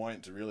at this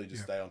point, to really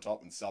just stay on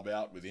top and sub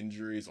out with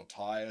injuries or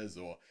tires,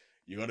 or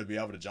you got to be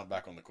able to jump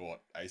back on the court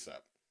ASAP.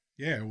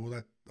 Yeah, well,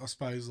 that I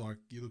suppose, like,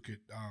 you look at,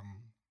 I've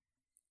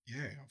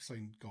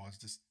seen guys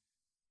just,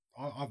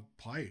 I've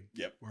played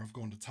where I've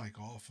gone to take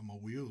off and my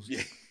wheels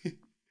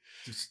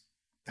just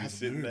you're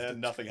sitting there,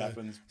 nothing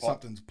happens.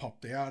 Something's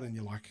popped out and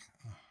you're like,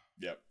 oh.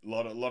 Yep, a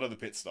lot of the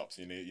pit stops.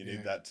 You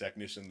need that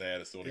technician there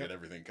to sort of get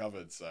everything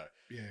covered. So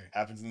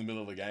happens in the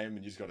middle of the game, and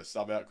you just got to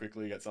sub out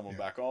quickly, get someone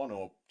back on,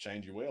 or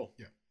change your wheel.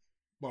 Yeah,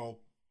 well,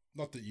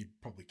 not that you'd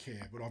probably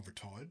care, but I've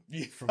retired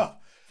from Oh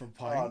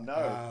playing.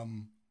 no,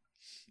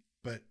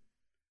 but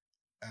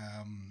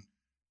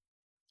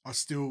I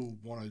still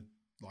want to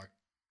like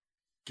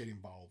get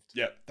involved.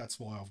 Yep, that's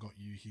why I've got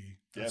you here.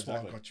 That's why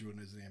I've got you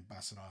as an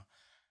ambassador.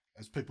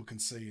 As people can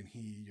see and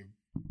hear,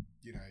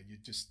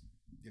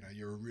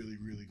 you're a really,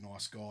 really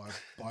nice guy,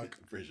 bloke.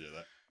 Appreciate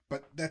that.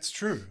 But that's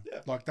true.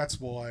 Yeah. Like, that's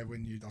why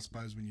I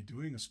suppose when you're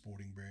doing a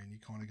sporting brand, you're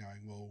kind of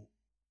going, well,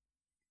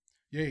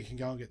 yeah, you can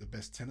go and get the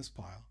best tennis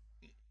player,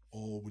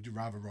 or would you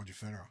rather Roger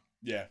Federer?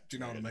 Yeah. Do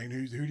you know what I mean?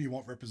 Who do you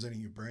want representing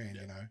your brand,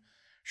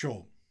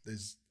 Sure,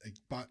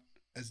 but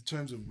as in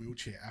terms of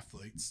wheelchair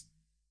athletes,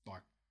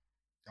 like,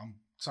 I'm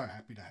so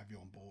happy to have you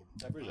on board.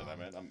 I appreciate that,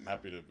 man. I'm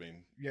happy to have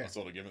been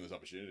sort of given this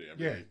opportunity.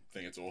 I really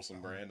think it's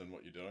awesome brand and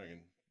what you're doing,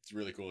 and it's a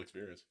really cool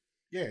experience.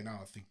 Yeah, no,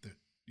 I think that,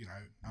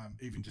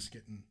 even just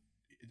getting,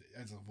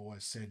 as I've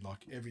always said,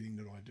 like, everything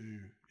that I do,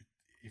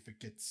 if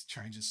it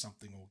changes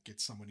something or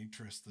gets someone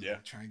interested or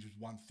changes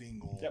one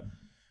thing or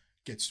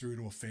gets through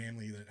to a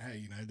family that,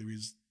 hey, there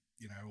is,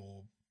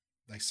 or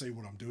they see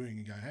what I'm doing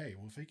and go, hey,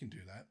 well, if he can do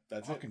that,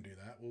 I can do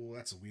that. Well,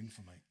 that's a win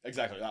for me.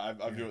 Exactly.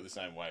 I view it the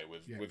same way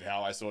with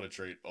how I sort of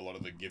treat a lot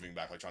of the giving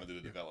back, like trying to do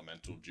the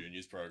developmental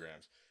juniors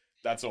programs.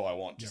 That's all I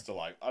want, just to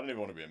I don't even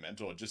want to be a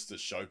mentor, just to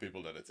show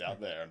people that it's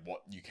out there and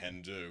what you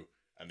can do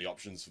and the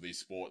options for these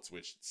sports,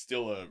 which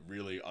still are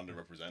really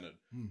underrepresented,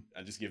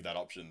 and just give that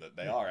option that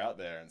they are out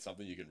there and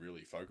something you can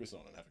really focus on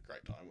and have a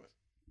great time with.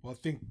 Well, I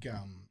think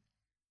I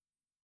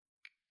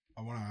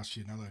want to ask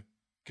you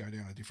go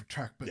down a different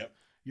track, but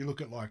you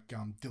look at like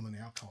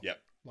Dylan Alcott.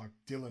 Yep. Like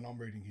Dylan, I'm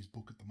reading his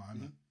book at the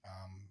moment.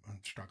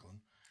 I'm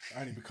struggling.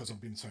 Only because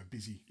I've been so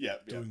busy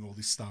doing all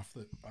this stuff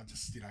that I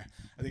just,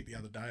 I think the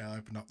other day I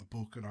opened up the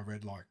book and I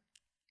read like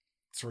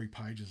 3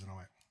 pages and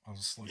I was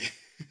asleep.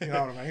 You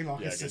know what I mean?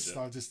 Like, it's just,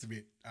 I'm just a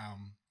bit,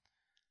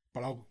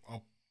 but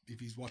I'll, if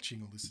he's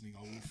watching or listening,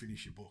 I will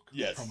finish your book.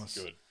 Yes, I promise.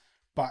 Good.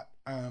 But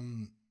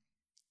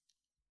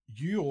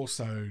you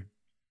also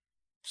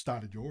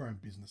started your own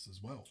business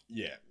as well.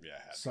 Yeah,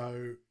 I have.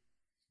 So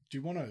do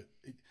you want to,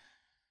 I'm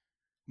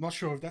not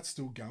sure if that's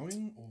still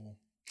going or...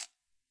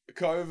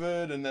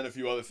 COVID and then a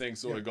few other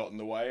things sort of got in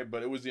the way,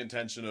 but it was the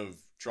intention of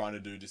trying to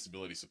do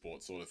disability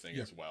support sort of thing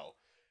as well.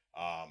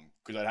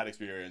 Because I'd had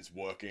experience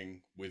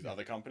working with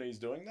other companies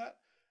doing that.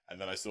 And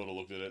then I sort of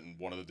looked at it and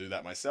wanted to do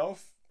that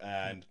myself.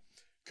 And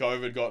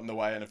COVID got in the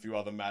way and a few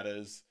other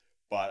matters.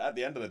 But at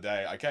the end of the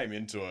day, I came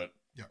into it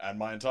and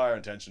my entire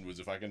intention was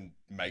if I can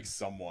make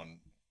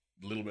someone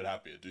a little bit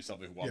happier, do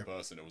something for one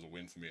person, it was a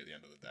win for me at the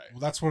end of the day.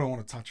 Well, that's what I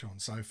want to touch on.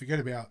 So forget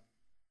about,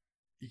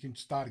 you can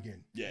start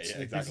again. Yeah, the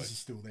exactly. business is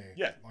still there.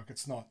 Yeah. Like,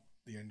 it's not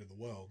the end of the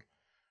world.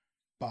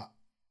 But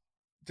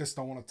just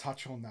I want to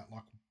touch on that.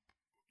 Like,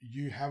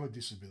 you have a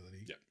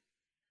disability. Yeah.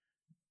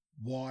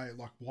 why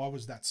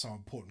was that so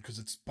important? Because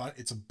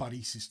it's a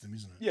buddy system,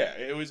 isn't it? Yeah,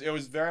 it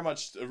was very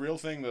much a real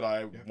thing that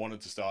I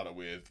wanted to start it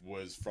with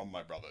was from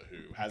my brother,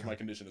 who has my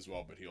condition as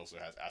well, but he also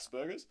has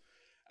Asperger's.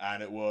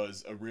 And it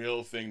was a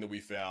real thing that we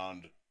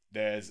found.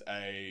 There's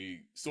a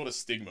sort of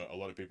stigma a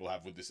lot of people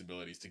have with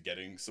disabilities to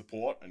getting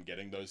support and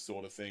getting those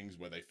sort of things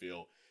where they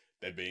feel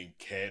they're being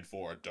cared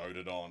for or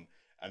doted on,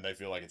 and they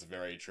feel like it's a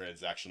very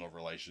transactional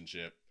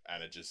relationship,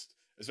 and it just,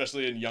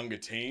 especially in younger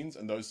teens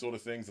and those sort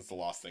of things, that's the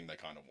last thing they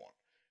kind of want.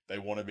 They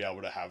want to be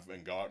able to have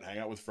and go out and hang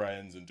out with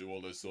friends and do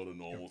all those sort of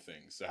normal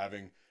things. So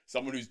having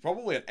someone who's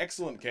probably an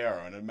excellent carer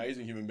and an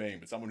amazing human being,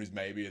 but someone who's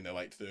maybe in their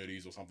late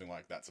 30s or something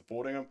like that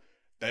supporting them,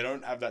 they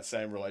don't have that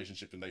same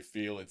relationship and they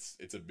feel it's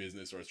a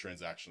business or it's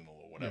transactional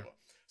or whatever.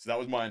 So that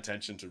was my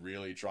intention, to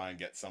really try and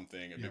get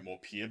something a bit more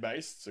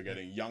peer-based. So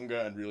getting younger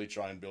and really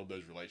try and build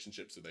those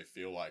relationships so they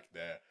feel like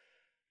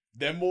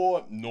they're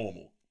more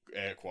normal,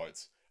 air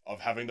quotes, of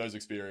having those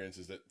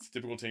experiences that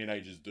typical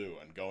teenagers do,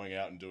 and going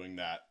out and doing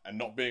that and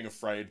not being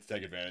afraid to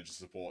take advantage of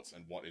supports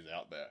and what is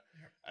out there,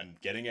 and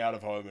getting out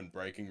of home and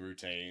breaking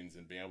routines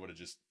and being able to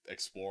just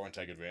explore and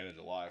take advantage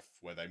of life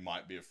where they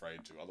might be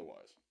afraid to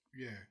otherwise.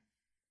 Yeah.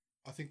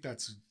 I think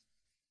that's,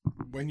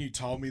 when you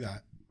told me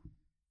that,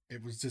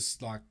 it was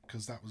just like,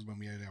 because that was when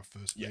we had our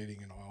first meeting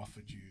and I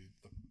offered you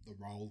the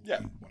role,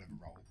 in whatever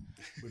role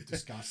we've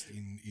discussed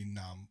in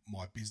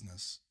my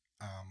business,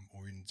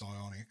 or in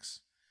ZYONX.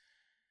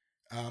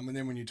 And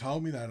then when you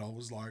told me that, I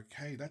was like,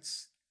 hey,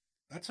 that's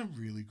a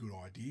really good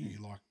idea.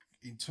 Like,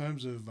 in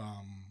terms of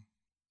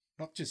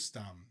not just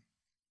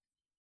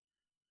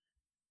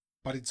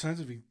but in terms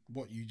of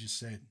what you just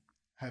said,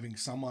 having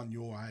someone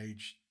your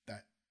age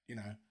that, you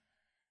know,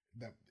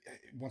 that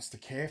wants to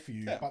care for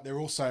you, but they're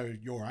also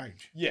your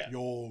age. Yeah.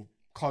 You're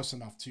close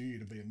enough to you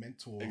to be a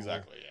mentor.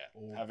 Exactly,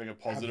 or having a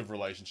positive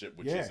relationship,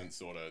 which isn't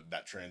sort of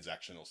that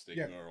transactional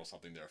stigma or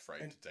something they're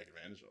afraid to take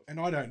advantage of. And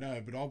I don't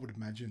know, but I would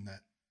imagine that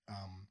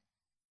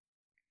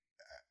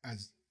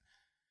as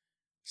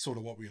sort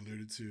of what we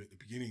alluded to at the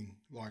beginning,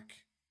 like,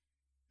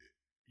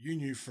 you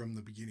knew from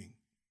the beginning.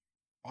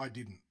 I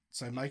didn't.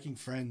 So making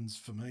friends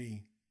to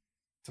me,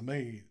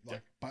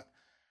 but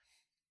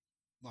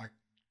like,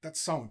 that's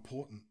so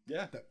important.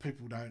 Yeah. That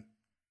people don't,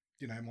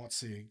 might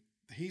see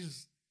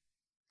he's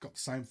got the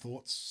same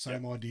thoughts,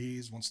 same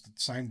ideas, wants the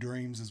same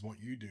dreams as what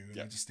you do.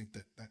 And I just think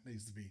that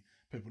needs to be,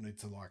 people need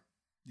to, like,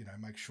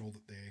 make sure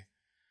that they're,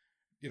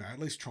 at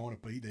least trying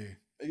to be there.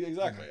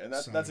 Exactly. And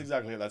that's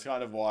exactly it. That's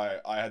kind of why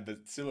I had the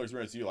similar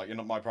experience to you. Like,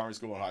 in my primary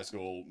school and high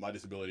school, my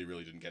disability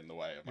really didn't get in the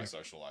way of my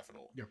social life at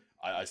all.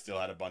 I still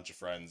had a bunch of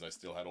friends. I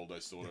still had all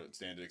those sort of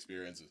standard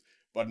experiences.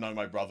 But I know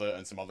my brother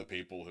and some other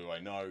people who I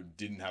know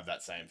didn't have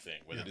that same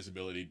thing, where the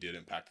disability did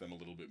impact them a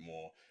little bit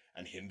more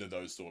and hinder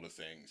those sort of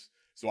things.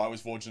 So I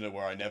was fortunate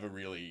where I never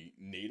really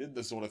needed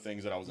the sort of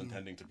things that I was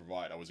intending to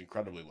provide. I was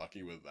incredibly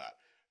lucky with that.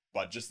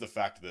 But just the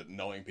fact that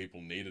knowing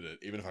people needed it,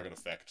 even if I could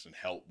affect and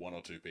help one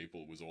or two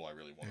people, was all I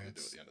really wanted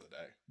to do at the end of the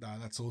day. No,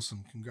 that's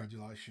awesome.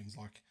 Congratulations.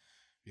 Like,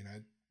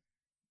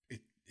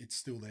 it's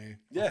still there.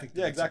 Yeah, I think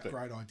that's exactly. a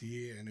great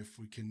idea. And if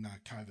we can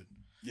COVID.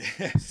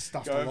 Yeah,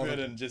 stuff COVID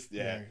and just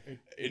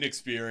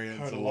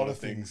inexperience, a lot of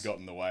things got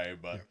in the way,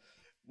 but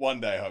one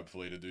day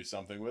hopefully to do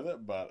something with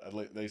it. But at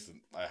least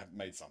I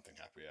made something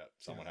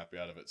happy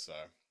out of it. So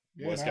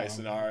worst case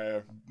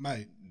scenario,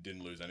 mate,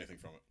 didn't lose anything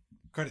from it.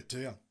 Credit to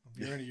you.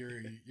 You're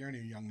only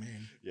a young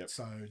man.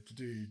 So to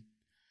do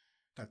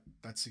that,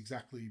 that's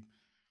exactly.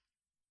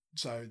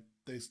 So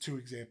there's two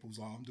examples.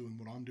 Like, I'm doing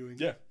what I'm doing.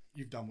 Yeah,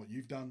 you've done what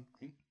you've done.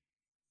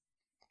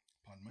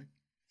 Pardon me.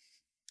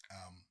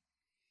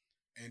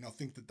 And I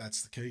think that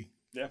that's the key.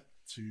 Yeah.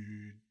 To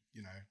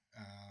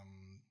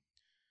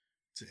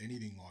to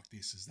anything like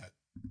this, is that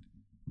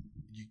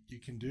you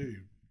can do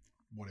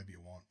whatever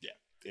you want. Yeah.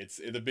 It's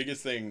the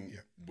biggest thing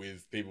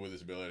with people with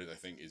disabilities, I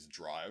think, is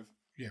drive.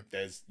 Yeah.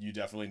 You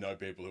definitely know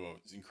people who are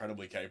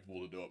incredibly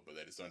capable to do it, but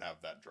they just don't have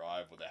that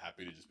drive, or they're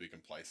happy to just be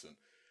complacent.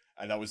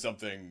 And that was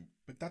something.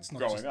 But that's not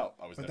growing up.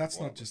 But that's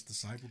not just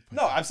disabled people.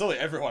 No, absolutely,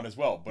 everyone as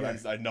well.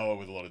 But I know it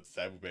with a lot of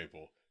disabled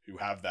people who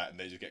have that, and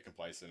they just get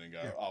complacent and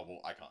go, "Oh,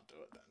 well, I can't do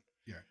it then."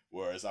 Yeah.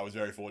 Whereas I was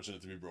very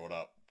fortunate to be brought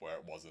up where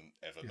it wasn't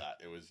ever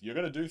that. It was, you're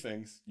gonna do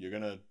things. You're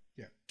gonna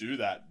do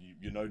that.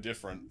 You're no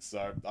different.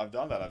 So I've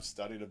done that. I've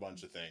studied a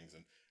bunch of things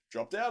and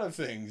dropped out of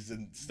things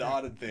and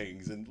started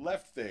things and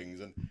left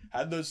things and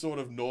had those sort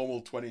of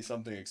normal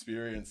 20-something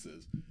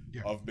experiences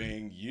of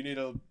being, you need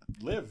to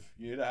live.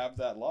 You need to have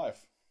that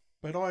life.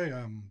 But I,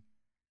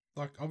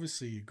 like,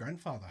 obviously your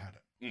grandfather had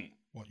it,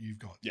 what you've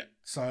got. Yeah.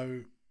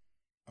 So,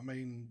 I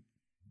mean,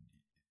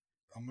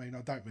 I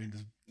don't mean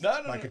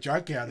to make a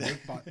joke out of it,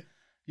 but,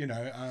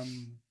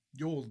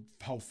 your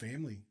whole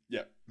family,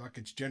 like,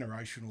 it's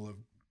generational of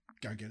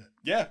go get it.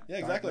 Yeah,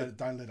 exactly.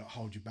 Don't let it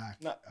hold you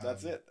back. No,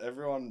 that's it.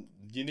 Everyone,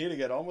 you need to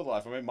get on with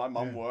life. I mean, my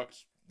mum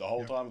worked the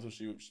whole time until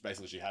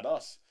she had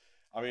us.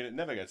 I mean, it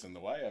never gets in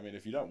the way. I mean,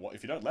 if you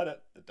don't let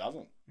it, it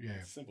doesn't. Yeah.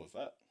 It's as simple as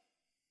that.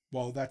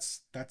 Well,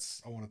 that's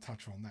I want to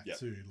touch on that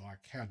too. Like,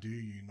 how do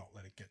you not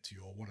let it get to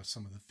you, or what are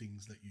some of the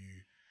things that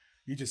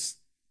you just,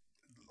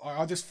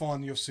 I just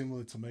find you're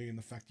similar to me in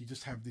the fact you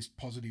just have this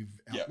positive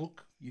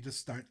outlook. You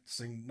just don't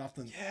see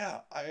nothing. Yeah,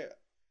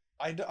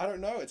 I don't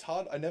know. It's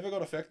hard. I never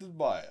got affected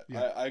by it.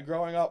 Yeah. I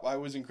growing up, I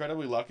was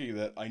incredibly lucky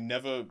that I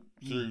never,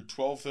 through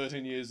 12,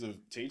 13 years of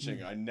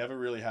teaching, I never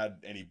really had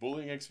any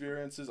bullying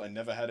experiences. I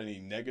never had any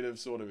negative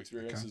sort of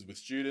experiences with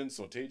students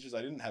or teachers.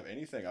 I didn't have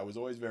anything. I was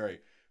always very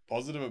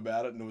positive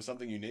about it, and it was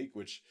something unique,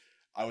 which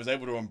I was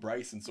able to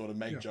embrace and sort of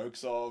make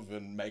jokes of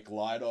and make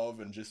light of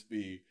and just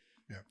be...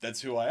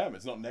 That's who I am.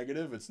 It's not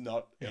negative. It's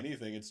not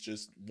anything. It's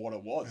just what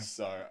it was.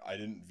 So I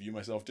didn't view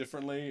myself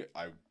differently.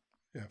 I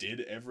did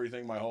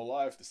everything my whole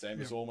life the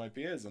same as all my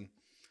peers. And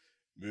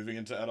moving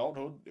into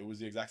adulthood, it was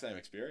the exact same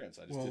experience.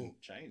 I just didn't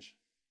change.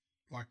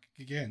 Like,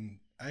 again,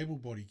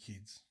 able-bodied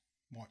kids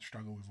might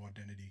struggle with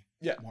identity.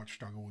 Might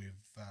struggle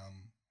with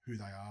who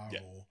they are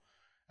or,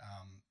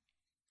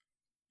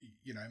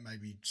 you know,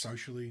 maybe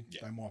socially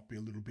they might be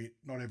a little bit...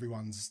 Not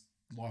everyone's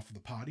life of the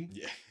party.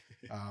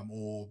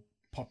 Or...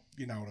 pop,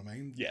 you know what I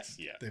mean? Yes,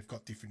 yeah. They've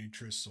got different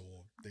interests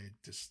or they're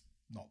just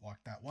not like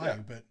that way.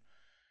 But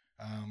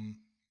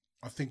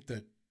I think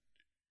that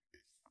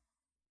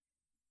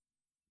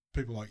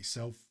people like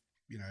yourself,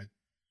 you know,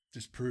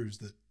 just proves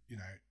that, you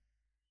know,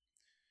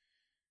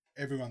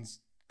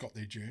 everyone's got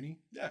their journey.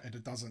 And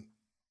it doesn't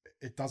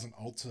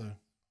alter,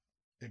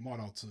 it might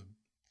alter,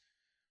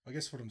 I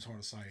guess what I'm trying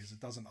to say is it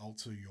doesn't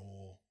alter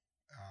your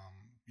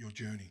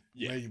journey,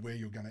 where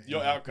you're going to...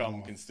 Your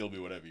outcome can still be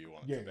whatever you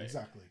want it to be.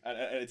 Exactly. And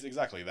it's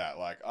exactly that.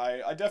 Like,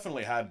 I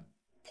definitely had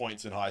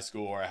points in high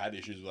school where I had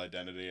issues with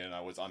identity and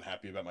I was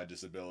unhappy about my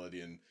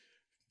disability and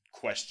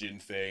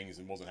questioned things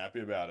and wasn't happy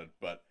about it.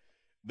 But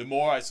the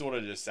more I sort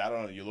of just sat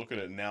on it, you look at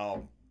it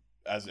now,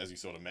 as you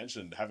sort of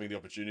mentioned, having the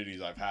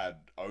opportunities I've had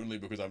only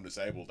because I'm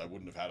disabled, I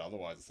wouldn't have had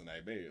otherwise as an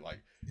AB.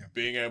 Like,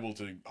 being able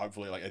to,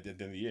 hopefully, like at the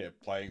end of the year,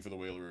 playing for the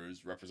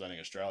Wheelaroos,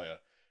 representing Australia,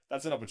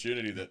 that's an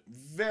opportunity that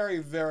very,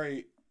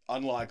 very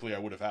unlikely I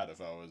would have had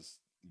if I was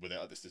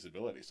without this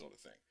disability sort of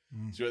thing.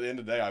 So at the end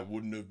of the day, I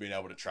wouldn't have been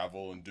able to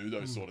travel and do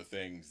those sort of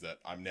things that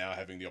I'm now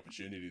having the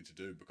opportunity to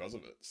do because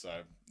of it.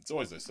 So it's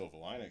always those silver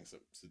linings.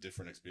 It's a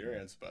different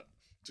experience, but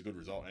it's a good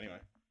result anyway.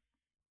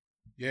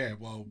 Yeah,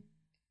 well,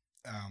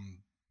 I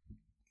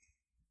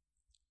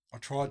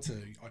tried to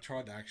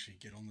actually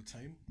get on the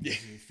team. The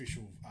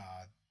official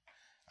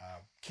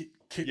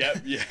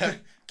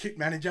kit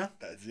manager.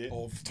 That's it.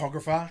 Or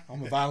photographer.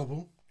 I'm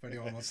available. If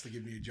anyone wants to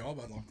give me a job,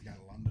 I'd like to go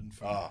to London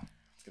for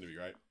it's gonna be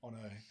great. On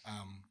a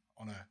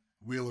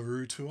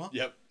Wheelaroo tour.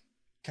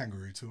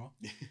 Kangaroo tour.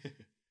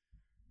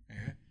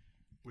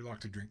 We like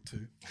to drink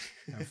too.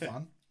 Have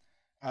fun.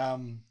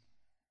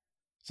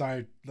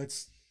 So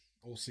let's,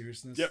 all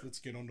seriousness, let's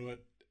get onto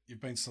it.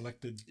 You've been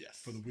selected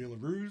for the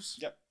Wheelaroos.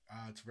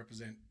 To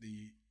represent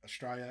the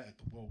Australia at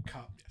the World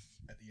Cup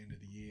at the end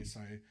of the year. So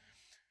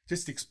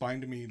just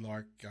explain to me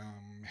like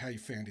how you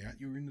found out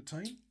you were in the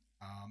team,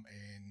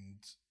 and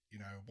you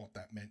know what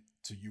that meant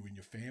to you and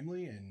your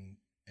family, and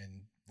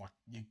like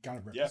you're gonna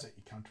represent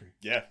your country.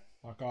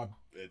 Like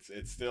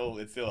it's still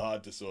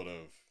hard to sort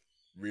of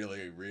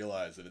really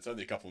realize that it's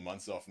only a couple of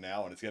months off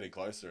now, and it's getting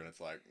closer, and it's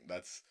like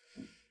that's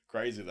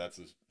crazy. That's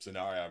a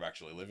scenario I'm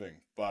actually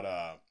living.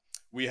 But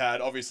we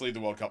had, obviously the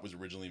World Cup was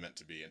originally meant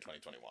to be in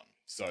 2021,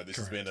 so this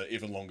has been an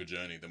even longer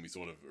journey than we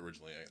sort of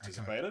originally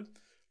anticipated.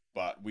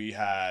 But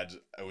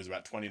it was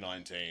about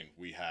 2019,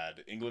 we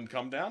had England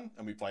come down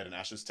and we played an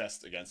Ashes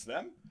test against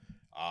them.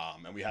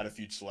 And we had a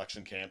few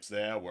selection camps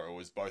there where it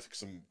was both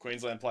some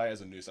Queensland players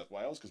and New South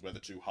Wales, because we're the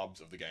two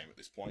hubs of the game at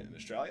this point in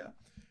Australia.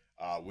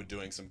 We're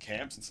doing some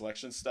camps and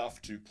selection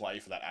stuff to play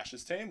for that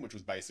Ashes team, which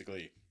was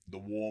basically the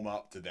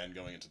warm-up to then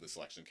going into the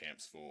selection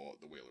camps for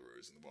the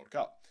Wheelaroos in the World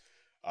Cup.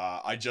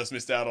 I just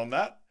missed out on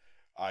that.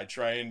 I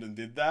trained and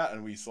did that,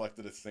 and we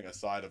selected a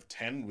side of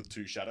 10 with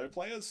 2 shadow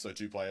players, so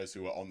 2 players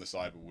who were on the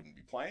side but wouldn't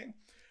be playing.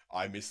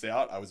 I missed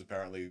out. I was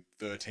apparently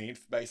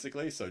 13th,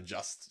 basically, so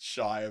just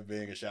shy of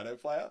being a shadow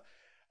player.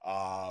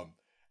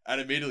 And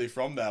immediately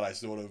from that, I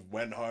sort of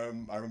went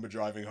home. I remember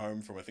driving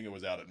home from, I think it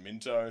was out at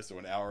Minto, so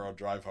an hour-odd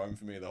drive home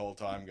for me the whole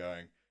time,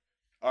 going,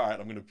 all right,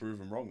 I'm going to prove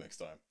them wrong next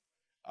time.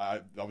 I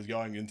was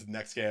going into the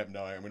next camp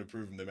knowing I'm going to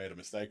prove them they made a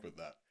mistake with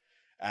that.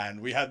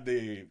 And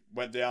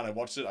went down and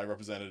watched it. I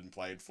represented and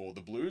played for the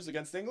Blues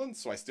against England,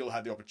 so I still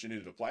had the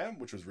opportunity to play them,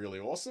 which was really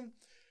awesome.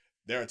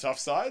 They're a tough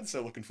side,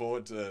 so looking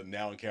forward to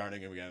now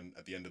encountering them again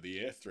at the end of the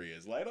year, 3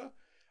 years later.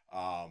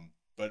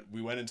 But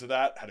we went into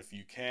that, had a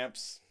few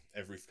camps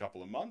every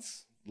couple of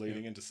months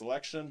leading into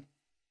selection.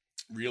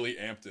 Really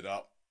amped it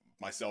up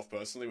myself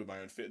personally with my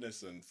own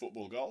fitness and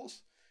football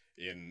goals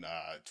in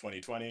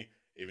 2020,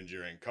 even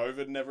during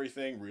COVID and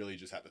everything. Really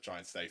just had to try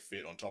and stay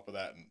fit on top of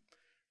that and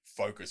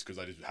focus, because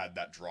I just had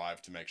that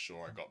drive to make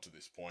sure I got to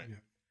this point.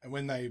 And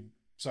when it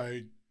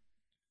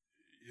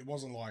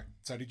wasn't like,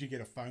 so did you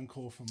get a phone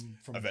call from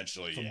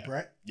eventually from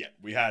Brett?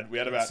 We had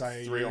about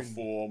 3 or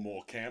 4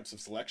 more camps of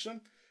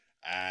selection,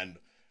 and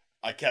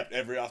I kept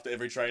after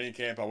every training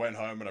camp, I went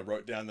home and I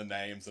wrote down the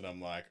names, and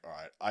I'm like, all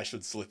right, I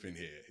should slip in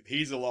here.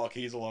 He's a lock.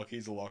 I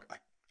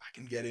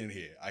can get in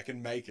here. I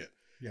can make it.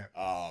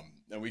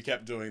 And we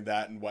kept doing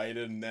that and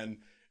waited, and then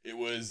It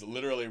was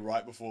literally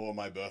right before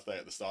my birthday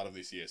at the start of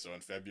this year. So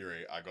in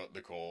February, I got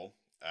the call,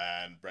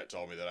 and Brett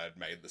told me that I'd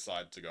made the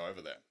side to go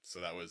over there. So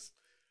that was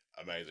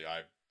amazing.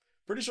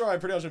 Pretty sure I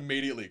pretty much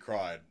immediately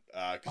cried.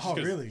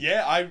 Really?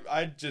 Yeah,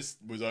 I just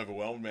was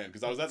overwhelmed, man,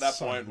 because I was at that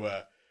point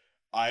where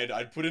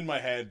I'd put in my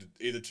head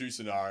either two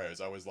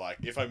scenarios. I was like,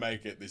 if I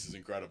make it, this is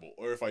incredible.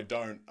 Or if I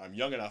don't, I'm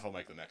young enough, I'll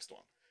make the next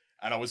one.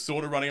 And I was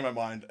sort of running in my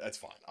mind, that's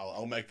fine.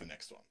 I'll make the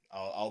next one.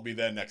 I'll be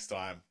there next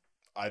time.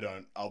 I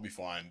don't, I'll be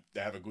fine.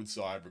 They have a good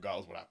side,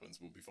 regardless of what happens,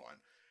 we'll be fine.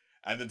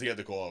 And then to get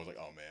the call, I was like,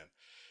 oh man.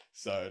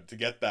 So to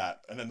get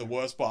that, and then the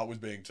worst part was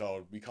being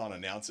told, we can't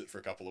announce it for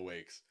a couple of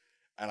weeks.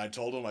 And I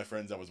told all my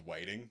friends I was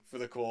waiting for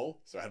the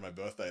call. So I had my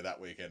birthday that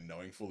weekend,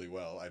 knowing fully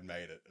well I'd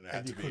made it. And I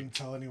had to be couldn't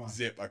tell anyone.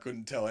 Zip. I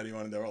couldn't tell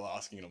anyone, and they were all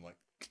asking, and I'm like,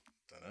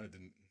 don't know,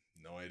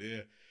 no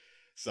idea.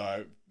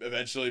 So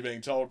eventually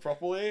being told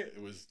properly,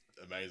 it was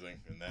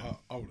amazing. And then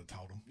I would have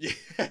told them.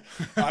 Yeah,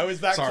 I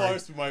was that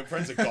close, but my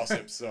friends are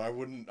gossips, so I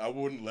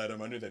wouldn't let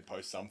them. I knew they'd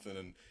post something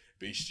and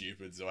be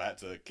stupid, so I had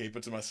to keep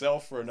it to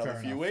myself for another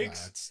few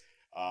weeks.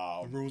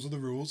 The rules are the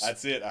rules.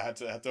 That's it. I had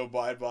to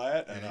abide by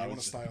it, and I I want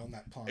to stay on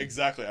that plane.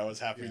 Exactly. I was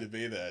happy to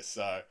be there.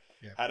 So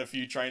had a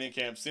few training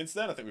camps since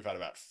then. I think we've had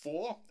about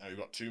 4, and we've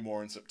got 2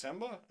 more in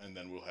September, and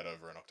then we'll head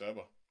over in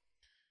October.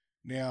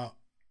 Now,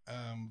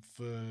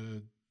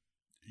 for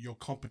your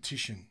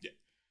competition,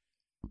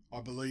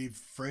 I believe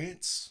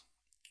France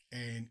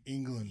and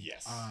England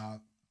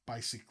are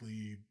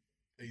basically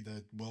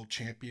either world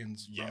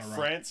champions. Yeah,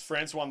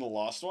 France won the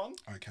last one.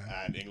 Okay.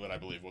 And England, I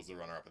believe, was the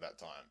runner-up at that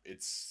time.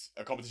 It's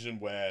a competition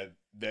where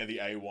they're the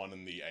A1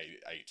 and the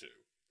A2.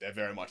 They're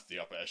very much the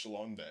upper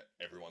echelon that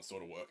everyone's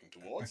sort of working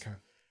towards. Okay.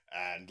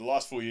 And the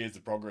last 4 years,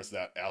 the progress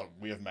that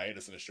we have made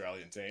as an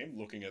Australian team,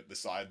 looking at the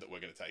side that we're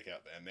going to take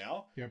out there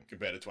now,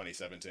 compared to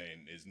 2017,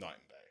 is night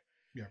and day.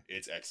 Yeah,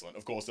 it's excellent.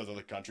 Of course, those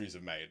other countries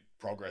have made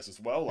progress as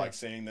well, like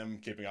seeing them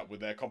keeping up with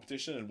their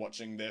competition and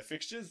watching their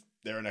fixtures.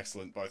 They're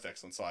both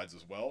excellent sides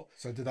as well.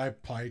 So do they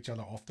play each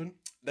other often?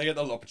 They get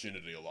the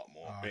opportunity a lot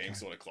more, being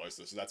sort of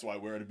closer. So that's why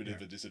we're at a bit of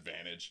a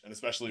disadvantage. And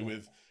especially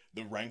with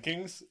the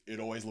rankings, it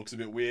always looks a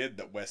bit weird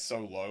that we're so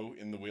low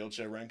in the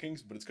wheelchair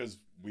rankings, but it's because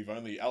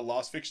our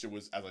last fixture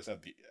was, as I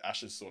said, the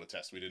Ashes sort of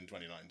test we did in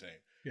 2019.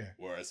 Yeah.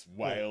 Whereas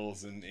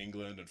Wales and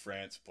England and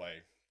France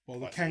play. Well,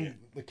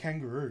 the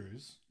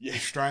Kangaroos,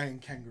 Australian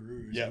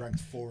Kangaroos, are ranked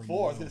 4 in the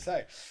world. I was going to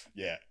say.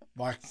 Yeah.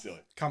 Like, silly.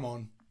 Come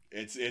on.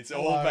 It's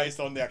all based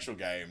on the actual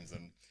games,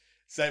 and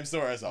same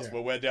story as us,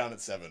 but we're down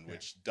at 7,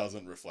 which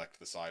doesn't reflect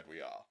the side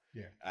we are.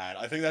 Yeah. And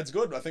I think that's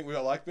good. I think we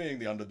like being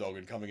the underdog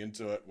and coming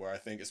into it, where I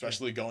think,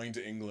 especially going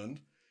to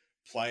England,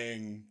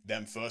 playing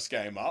them first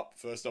game up,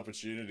 first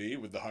opportunity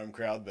with the home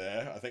crowd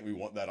there, I think we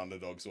want that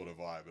underdog sort of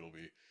vibe. It'll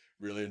be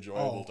really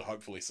enjoyable to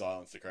hopefully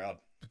silence the crowd.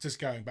 But just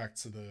going back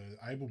to the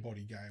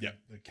able-bodied game,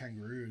 the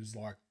Kangaroos,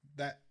 like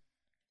that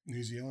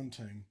New Zealand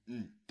team,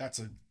 that's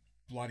a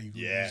bloody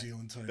good New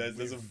Zealand team.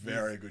 There's a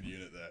very good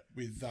unit there.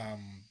 With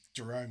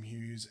Jerome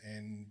Hughes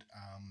and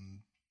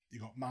you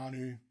got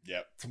Manu.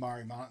 Yep.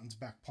 Tamari Martin's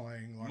back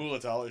playing. Like,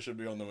 Mulatalo should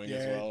be on the wing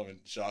as well. I mean,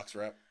 Sharks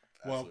rep.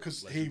 Well,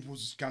 because he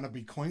was going to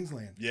be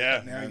Queensland. Yeah.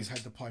 But now he's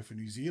had to play for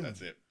New Zealand.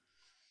 That's it.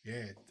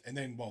 Yeah. And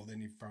then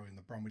you throw in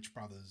the Bromwich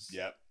brothers.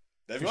 Yep.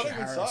 They've got a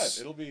good side.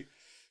 It'll be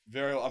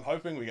I'm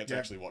hoping we get to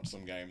actually watch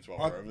some games while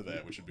we're over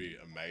there, which would be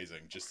amazing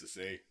just to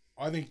see.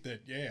 I think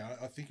that,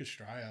 I think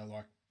Australia,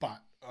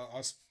 but I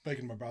was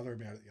speaking to my brother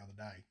about it the other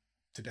day,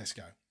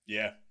 Tedesco.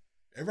 Yeah.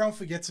 Everyone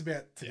forgets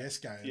about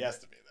Tedesco. Yeah. He has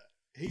to be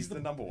there. He's the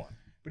number one.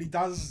 But he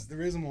does, the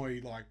reason why he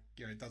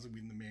doesn't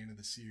win the man of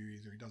the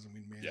series or he doesn't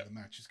win man of the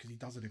match is because he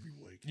does it every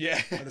week. Yeah.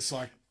 But it's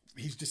like,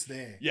 he's just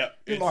there. Yeah.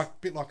 Bit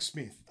like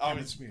Smith.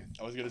 Smith.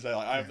 I was going to say,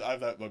 I have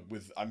that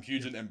I'm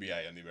huge in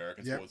NBA and the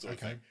American sports sort of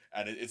thing.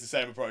 And it's the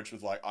same approach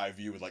with I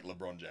view with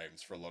LeBron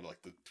James for a lot of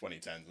the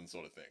 2010s and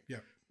sort of thing. Yeah.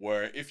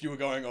 Where if you were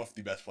going off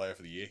the best player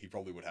for the year, he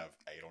probably would have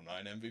 8 or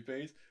 9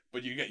 MVPs.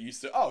 But you get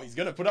used to, he's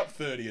going to put up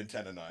 30 and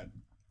 10 and 9.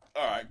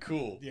 All right,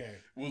 cool. Yeah.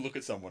 We'll look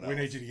at someone else. We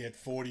need you to get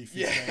 40,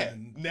 15,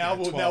 and now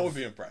we'll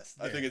be impressed.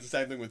 I think it's the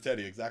same thing with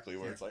Teddy, exactly,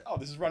 where it's like,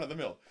 this is run of the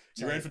mill.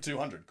 You ran for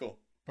 200, cool.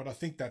 But I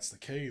think that's the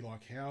key,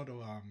 how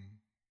to,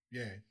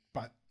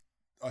 but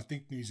I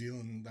think New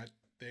Zealand, that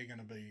they're going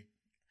to be,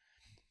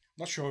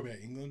 not sure about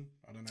England.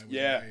 I don't know.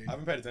 I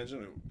haven't paid attention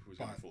to who's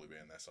going to fully be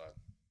on their side.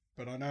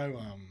 But I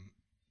know, I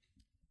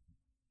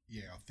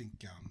think,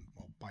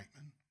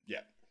 Bateman.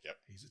 Yep.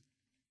 He's a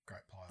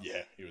great player.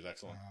 Yeah, he was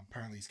excellent.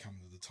 Apparently he's coming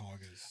to the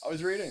Tigers. I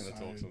was reading the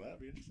talks of that. It'd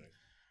be interesting.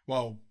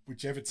 Well,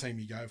 whichever team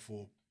you go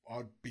for,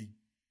 I'd be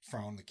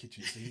throwing the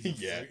kitchen.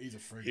 He's a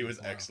freak. He was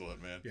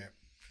excellent, man. Yeah.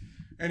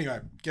 Anyway,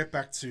 get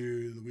back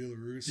to the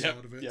Wheelaroo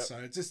side of it. So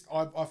it's just,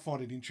 I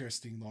find it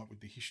interesting, with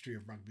the history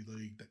of rugby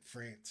league, that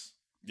France.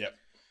 Yep.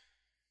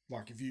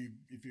 If you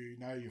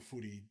know your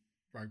footy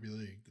rugby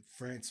league, that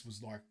France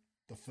was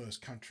the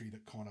first country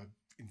that kind of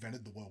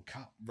invented the World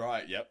Cup.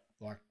 Right. Yep.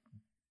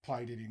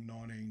 Played it in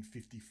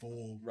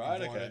 1954.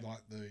 Right. Invited,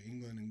 the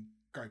England and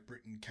Great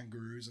Britain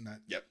Kangaroos and that.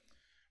 Yep. It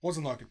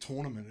wasn't like a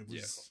tournament. It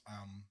was,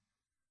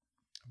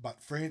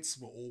 but France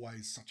were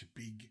always such a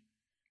big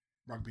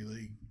rugby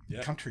league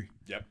Yep. country,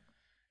 Yep.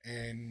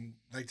 and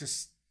they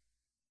just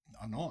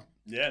are not.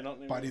 Yeah, not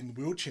anymore. But in the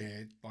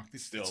wheelchair, like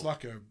this, Still. it's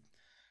like a,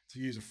 to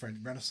use a French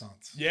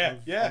Renaissance. Yeah,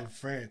 of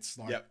France,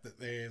 like Yep. that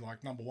they're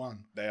like number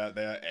one. They are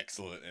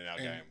excellent in our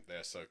And game. They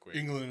are so quick.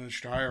 England and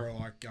Australia are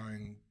like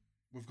going,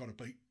 we've got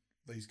to beat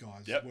these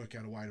guys. Yep. Work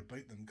out a way to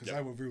beat them because Yep.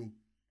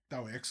 they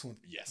were excellent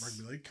Yes.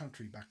 rugby league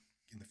country back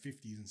in the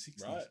 50s and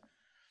 60s. Right.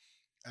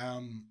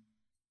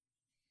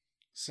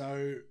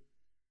 So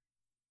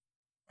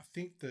I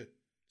think that,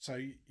 so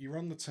you're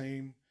on the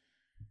team,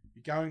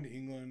 you're going to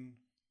England.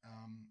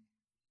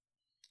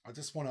 I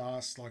just want to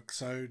ask, like,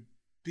 so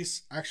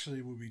this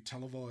actually will be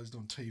televised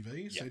on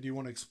TV. So Yep. do you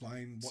want to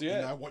explain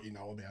what you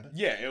know about it?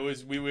 Yeah, it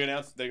was. We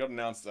announced. They got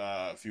announced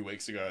a few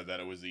weeks ago that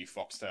it was the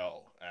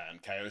Foxtel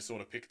and KO sort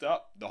of picked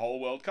up the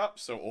whole World Cup.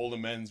 So all the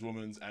men's,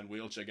 women's, and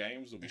wheelchair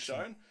games will be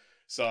shown.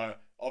 So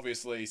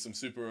obviously some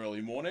super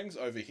early mornings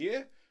over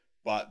here,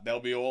 but they'll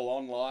be all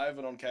on live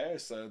and on KO,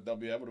 so they'll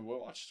be able to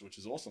watch, which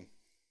is awesome.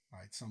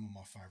 Mate, some of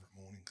my favourite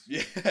mornings.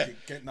 Yeah.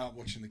 Getting up,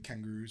 watching the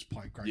Kangaroos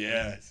play great.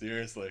 Yeah,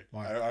 seriously.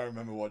 Like, I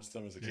remember watching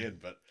them as a kid,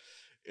 but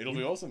it'll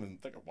be awesome. And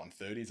I think at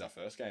 1:30 is our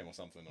first game or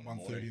something.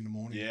 1:30 in the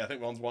morning. Yeah, I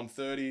think one's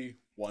 1:30,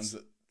 one's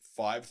at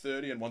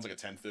 5:30, and one's like at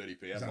 10:30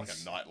 p.m., like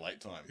a night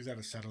late time. Is that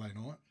a Saturday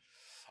night?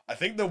 I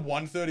think the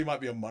 1:30 might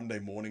be a Monday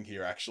morning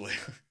here, actually.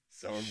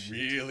 So a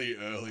really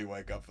early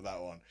wake up for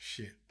that one.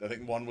 Shit. I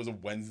think one was a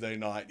Wednesday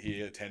night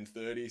here,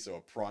 10:30, so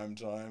a prime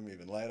time,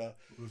 even later.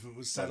 If it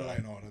was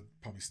Saturday night,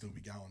 I'd probably still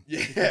be going.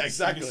 Yeah,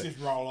 exactly. Just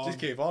roll on. Just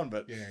keep on,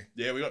 but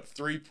yeah, we got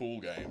 3 pool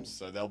games,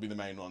 so they'll be the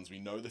main ones. We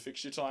know the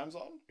fixture times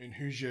on. And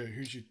who's your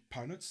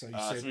opponents? So,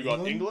 So we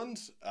got England,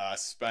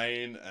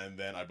 Spain, and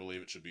then I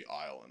believe it should be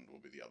Ireland will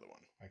be the other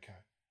one. Okay.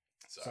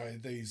 So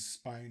these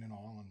Spain and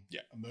Ireland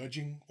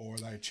emerging, or are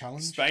they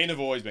challenged? Spain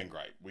have always been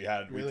great. We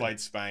played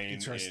Spain in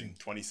Interesting.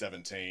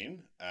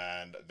 2017,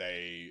 and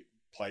they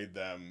played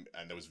them,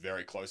 and there was a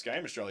very close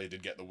game. Australia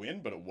did get the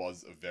win, but it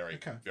was a very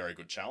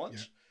good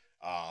challenge.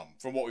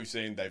 From what we've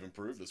seen, they've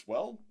improved as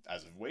well,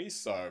 as have we.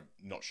 So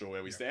not sure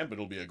where we stand, but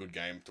it'll be a good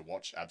game to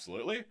watch.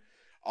 Absolutely.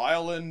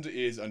 Ireland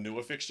is a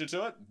newer fixture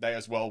to it. They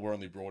as well were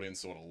only brought in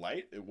sort of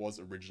late. It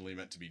was originally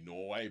meant to be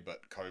Norway,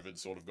 but COVID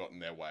sort of got in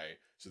their way,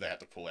 so they had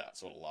to pull out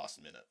sort of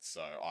last minute.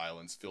 So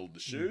Ireland's filled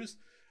the shoes.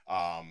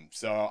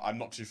 So I'm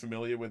not too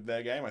familiar with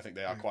their game. I think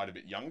they are quite a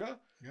bit younger.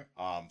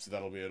 So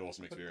that'll be an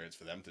awesome experience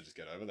for them to just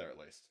get over there at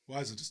least. Well,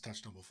 as I just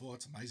touched on before,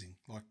 it's amazing.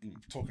 Like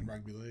talking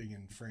rugby league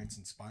in France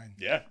and Spain.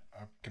 Yeah.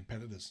 Are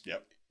competitors.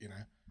 Yep. You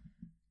know,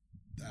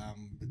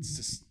 it's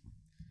just,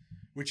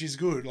 which is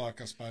good. Like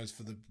I suppose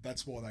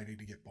that's why they need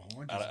to get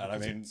behind. And I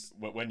mean,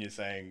 when you're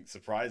saying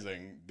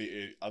surprising,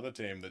 the other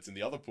team that's in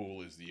the other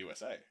pool is the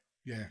USA.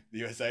 Yeah. The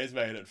USA's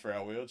made it for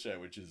our wheelchair,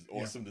 which is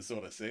awesome to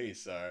sort of see.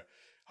 So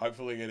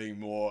hopefully getting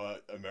more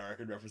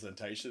American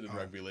representation in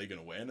rugby league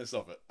and awareness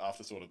of it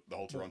after sort of the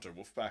whole Toronto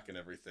Wolfpack and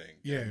everything.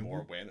 Yeah.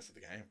 More awareness of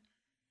the game.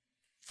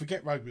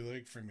 Forget rugby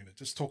league for a minute.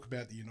 Just talk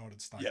about the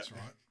United States,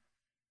 right?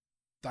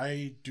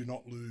 They do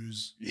not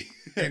lose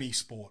any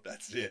sport.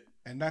 That's it.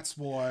 And that's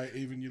why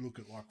even you look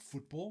at like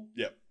football.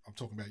 Yep. I'm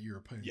talking about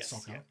European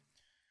soccer. Yep.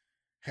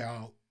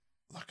 How,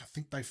 like, I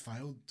think they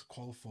failed to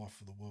qualify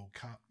for the World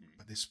Cup,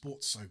 but their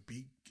sport's so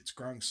big, it's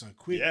growing so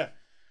quick. Yeah.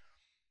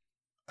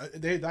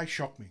 They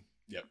shock me.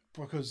 Yep.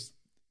 Because,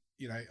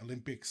 you know,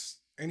 Olympics,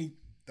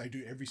 they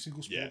do every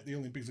single sport. Yeah. The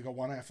Olympics have got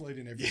one athlete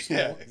in every sport.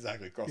 Yeah,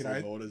 exactly. Cross all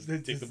the borders,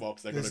 tick the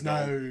box. There's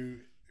no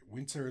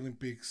Winter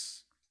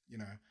Olympics, you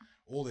know,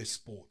 all their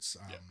sports,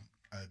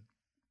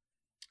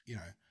 you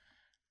know,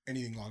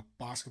 anything like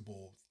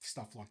basketball,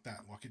 stuff like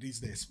that. Like it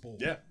is their sport.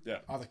 Yeah, yeah.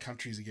 Other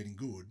countries are getting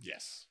good.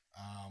 Yes.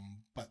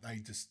 But they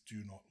just do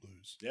not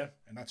lose. Yeah.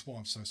 And that's why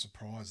I'm so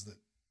surprised that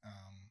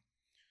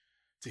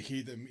to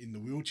hear them in the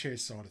wheelchair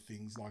side of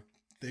things, like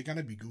they're going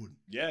to be good.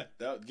 Yeah,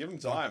 give them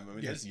time. I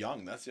mean, they're just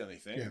young. That's the only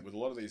thing. Yeah. With a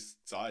lot of these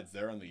sides,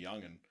 they're only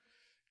young, and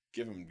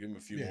give them a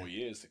few more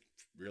years to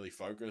really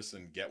focus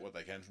and get what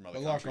they can from other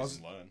countries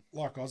and learn.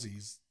 Like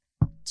Aussies,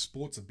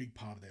 sport's a big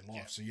part of their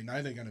life, so you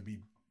know they're going to be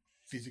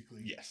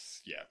physically.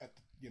 Yes, yeah.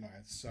 You know,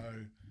 so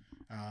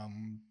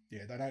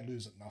they don't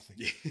lose at nothing.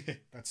 Yeah.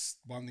 That's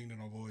one thing that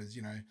I've always,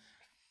 you know,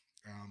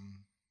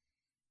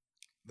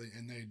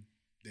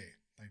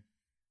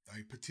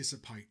 they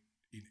participate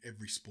in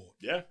every sport.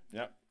 Yeah,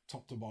 yeah.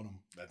 Top to bottom.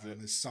 That's it.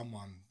 There's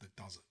someone that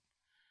does it.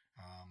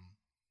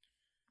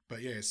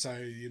 But yeah, so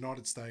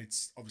United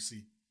States,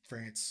 obviously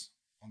France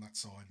on that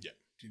side. Yeah.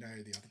 Do you know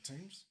the other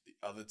teams? The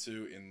other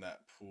two in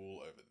that pool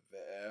over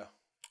there,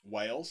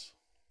 Wales.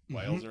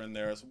 Wales are in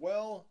there as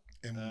well.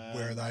 And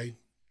where are they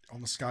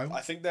on the scale?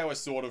 I think they were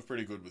sort of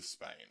pretty good with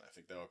Spain. I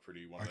think they were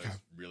one of those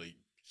really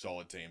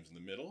solid teams in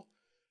the middle.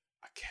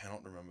 I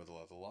cannot remember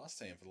the last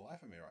team for the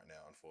life of me right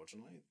now,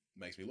 unfortunately. It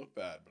makes me look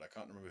bad, but I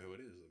can't remember who it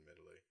is,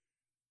 admittedly.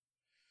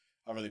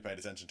 I've really paid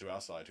attention to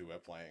our side, who we're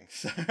playing,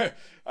 so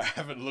I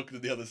haven't looked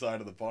at the other side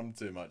of the pond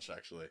too much,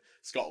 actually.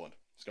 Scotland.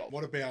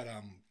 What about,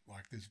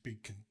 like, there's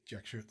big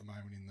conjecture at the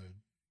moment in the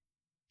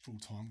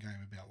full-time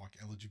game about, like,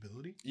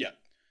 eligibility? Yeah.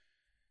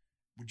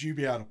 would you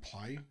be able to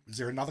play? Is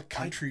there another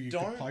country you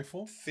could play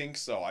for? Think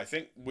so. I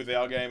think with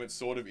our game, it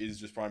sort of is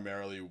just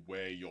primarily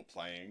where you're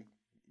playing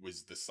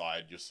was the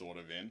side you're sort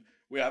of in.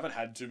 We haven't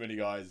had too many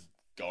guys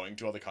going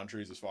to other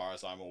countries as far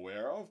as I'm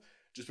aware of,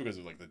 just because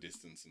of like the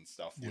distance and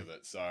stuff with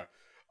it. So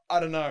I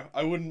don't know.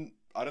 I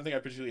don't think I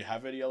particularly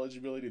have any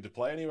eligibility to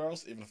play anywhere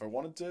else, even if I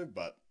wanted to,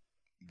 but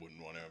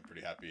wouldn't want to. I'm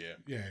pretty happy here.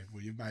 Yeah,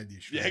 well, you made the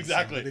issue. Yeah,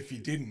 exactly. But if you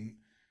didn't,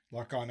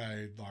 like I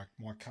know, like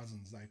my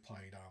cousins, they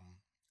played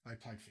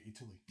for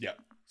Italy. Yep.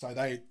 So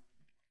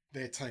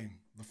their team,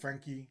 the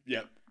Frankie.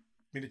 Yep.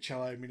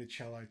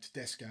 Minicello,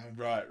 Tedesco.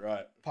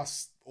 Right.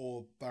 Plus, they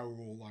were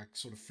all like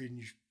sort of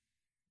fringe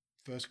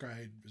first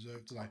grade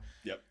reserve today.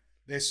 Yep.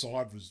 Their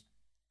side was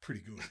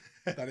pretty good.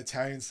 That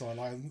Italian side,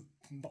 like,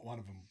 not one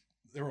of them.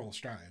 They're all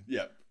Australian.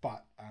 Yep.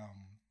 But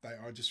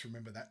I just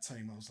remember that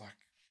team. I was like,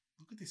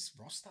 look at this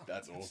roster.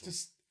 That's awesome. It's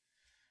just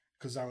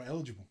because they were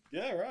eligible.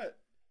 Yeah, right.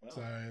 Wow.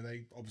 So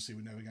they obviously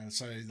were never going to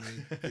say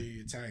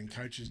the Italian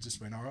coaches just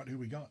went, all right, who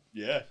we got?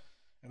 Yeah.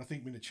 And I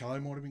think Minicello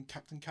might have been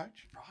captain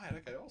coach. Right,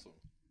 okay, awesome.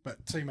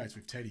 But teammates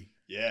with Teddy.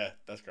 Yeah,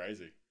 that's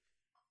crazy.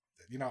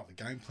 You know what the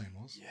game plan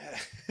was? Yeah.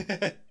 Give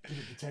it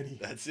to Teddy.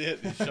 That's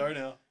it. It's show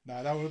now.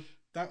 No,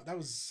 that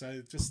was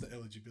so just the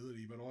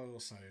eligibility, but I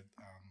also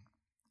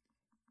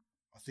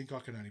I think I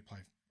could only play.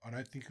 I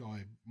don't think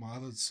my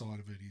other side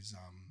of it is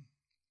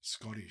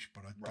Scottish,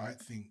 but I don't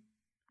think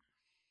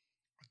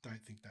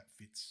that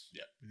fits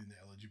within the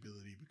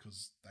eligibility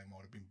because they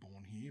might have been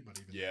born here, but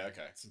even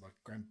okay. It's like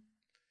grand.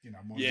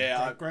 Not familiar.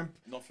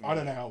 I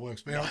don't know how it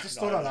works, but I just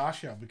thought I'd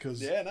ask you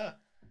because if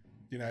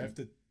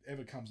there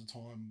ever comes a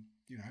time,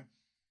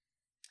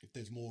 if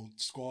there's more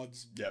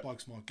squads,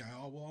 blokes might go,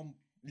 oh well,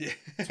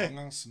 I'm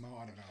Tonga, Samoa.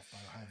 I don't know if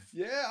they'll have.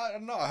 Yeah, I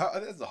don't know.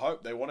 There's the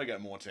hope they want to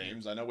get more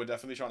teams. I know we're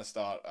definitely trying to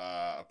start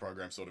a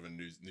program sort of in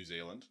New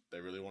Zealand. They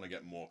really want to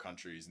get more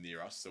countries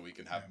near us so we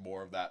can have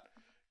more of that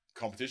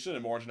competition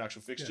and more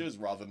international fixtures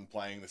rather than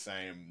playing the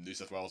same New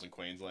South Wales and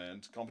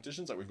Queensland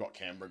competitions. Like we've got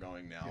Canberra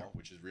going now,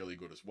 which is really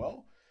good as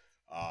well.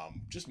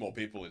 Just more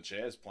people in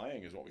chairs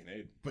playing is what we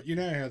need. But you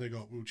know how they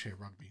got wheelchair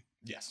rugby?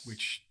 Yes.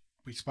 Which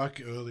we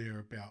spoke earlier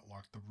about,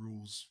 like the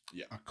rules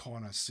are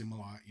kind of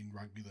similar in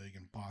rugby league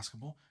and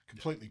basketball.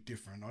 Completely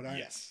different. I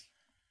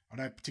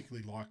don't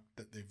particularly like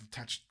that they've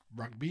attached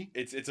rugby.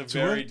 It's a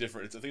very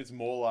different. I think it's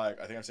more like,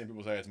 I think I've seen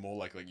people say it's more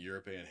like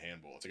European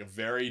handball. It's like a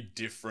very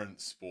different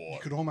sport. You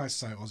could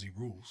almost say Aussie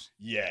rules.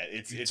 Yeah,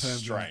 it's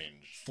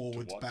strange.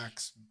 Forwards,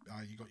 backs.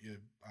 You got your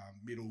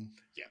middle.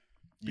 Yeah.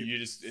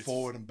 It's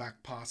forward and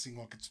back passing,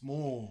 like it's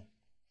more.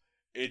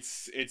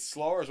 It's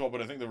slower as well,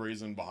 but I think the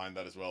reason behind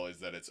that as well is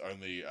that it's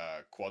only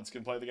quads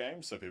can play the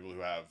game, so people who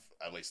have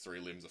at least 3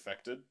 limbs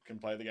affected can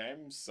play the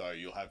game. So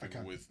you'll have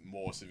people with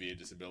more severe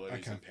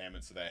disabilities,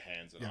 impairments to their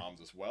hands and arms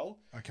as well.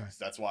 Okay,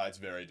 so that's why it's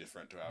very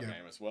different to our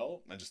game as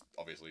well, and just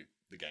obviously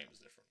the game is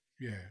different.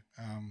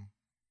 Yeah,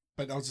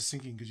 but I was just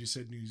thinking because you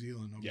said New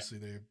Zealand, obviously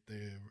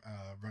they're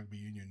rugby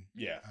union,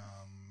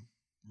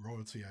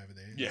 royalty over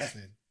there. Yeah.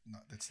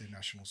 That's their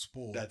national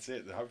sport. That's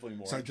it. They're hopefully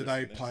more. So do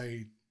they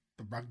play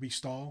the rugby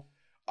style?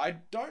 I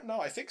don't know.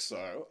 I think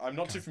so. I'm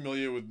not too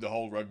familiar with the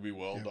whole rugby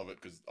world of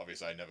it because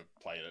obviously I never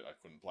played it. I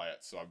couldn't play it,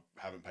 so I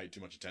haven't paid too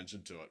much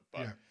attention to it.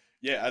 But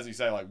as you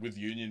say, like with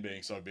Union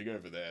being so big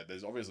over there,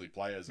 there's obviously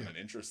players and an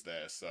interest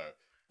there. So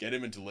get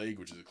him into league,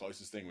 which is the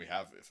closest thing we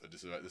have for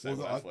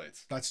disabled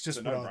athletes. That's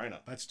just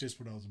what that's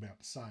just what I was about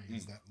to say.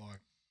 Is that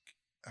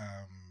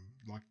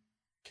like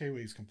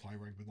Kiwis can play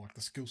rugby, like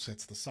the skill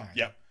set's the same.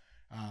 Yep.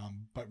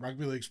 But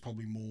rugby league's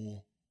probably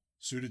more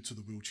suited to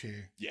the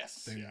wheelchair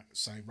than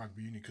say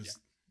rugby union because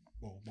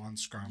one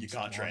scrum you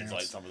can't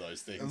translate some of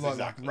those things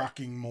like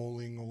rucking,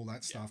 mauling, all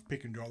that stuff,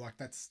 pick and draw, like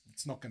it's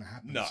not going to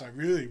happen. So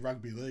really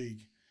rugby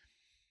league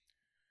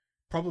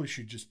probably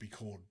should just be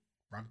called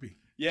rugby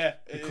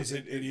because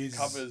it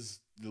covers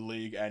the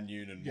league and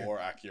union more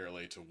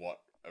accurately to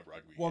what a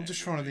rugby I'm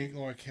just trying to think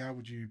like how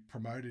would you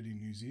promote it in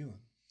New Zealand?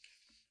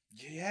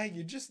 Yeah,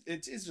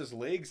 it's just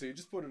league, so you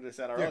just put it as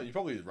NRL. Yeah. You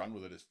probably run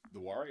with it as the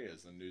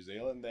Warriors in New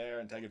Zealand there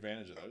and take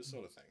advantage of those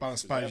sort of things. But I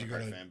suppose you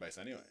got a fan base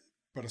anyway.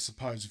 But I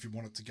suppose if you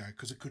want it to go,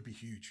 because it could be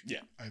huge,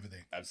 over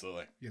there.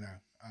 Absolutely.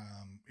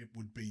 It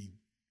would be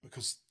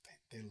because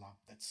they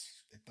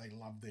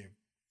love their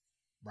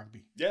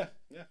rugby. Yeah.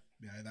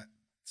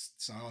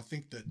 So I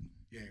think that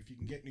if you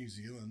can get New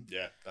Zealand,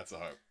 that's the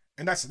hope.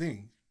 And that's the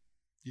thing.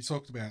 You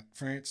talked about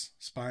France,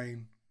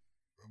 Spain,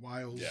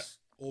 Wales. Yeah.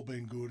 All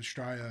been good,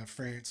 Australia,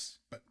 France,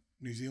 but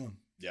New Zealand.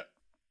 Yep.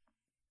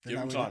 Give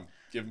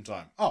them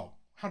time. Oh,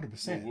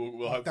 100%.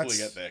 We'll hopefully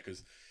get there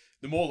because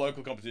the more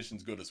local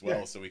competition's good as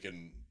well, so we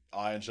can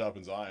iron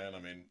sharpens iron. I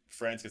mean,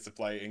 France gets to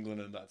play England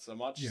and not so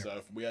much, so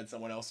if we had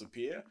someone else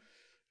appear,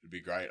 it'd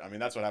be great. I mean,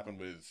 that's what happened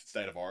with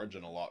State of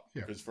Origin a lot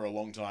because for a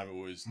long time it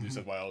was New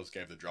South Wales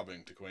gave the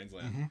drubbing to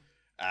Queensland.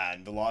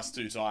 And the last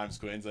 2 times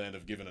Queensland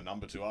have given a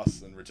number to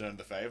us and returned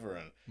the favour,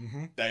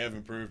 and they have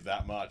improved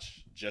that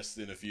much just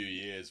in a few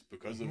years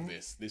because of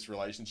this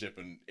relationship,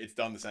 and it's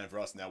done the same for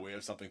us. Now we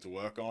have something to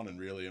work on and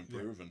really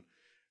improve, and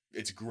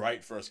it's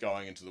great for us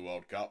going into the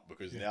World Cup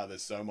because now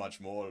there's so much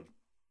more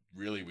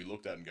really we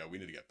looked at and go, we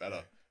need to get better.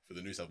 Yeah. For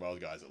the New South Wales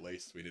guys, at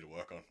least, we need to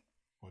work on.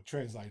 Well, it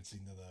translates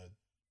into the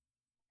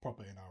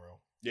proper NRL.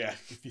 Yeah.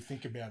 If you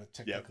think about it,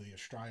 technically,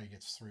 Australia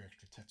gets 3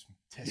 extra test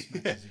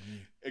matches a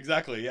year.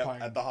 Exactly, yeah.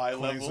 At the high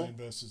Queensland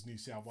level. versus New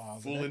South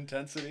Wales. Full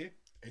intensity.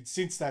 And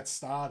since that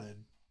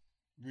started,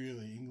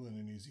 really, England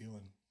and New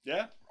Zealand,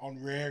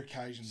 on rare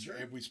occasions,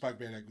 we spoke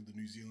about how good the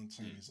New Zealand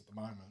team is at the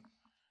moment.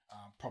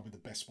 Probably the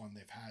best one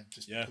they've had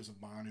just because of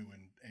Manu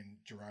and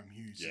Jerome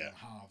Hughes in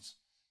the halves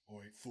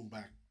or at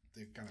fullback.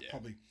 They're going to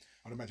probably,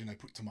 I'd imagine they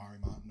put Tamari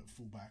Martin at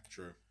fullback.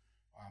 True.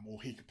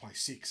 Or he could play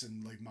 6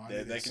 and leave Manu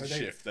there. They can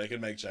shift. They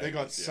can make changes. They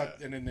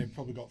got and then they've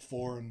probably got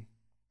Foran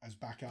as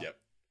backup. Yep.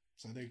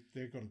 So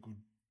they've got a good.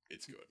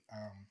 It's good.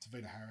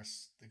 Tavita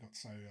Harris. They got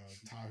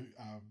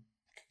Tahu.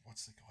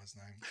 What's the guy's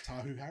name?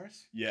 Tahu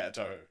Harris. Yeah,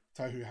 Tahu.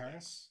 Tahu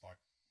Harris.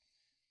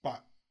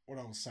 But what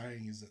I was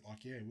saying is that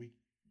we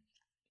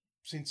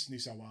since New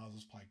South Wales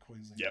has played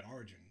Queensland in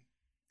Origin,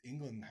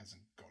 England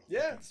hasn't got it.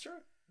 Yeah, it's true.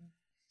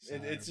 So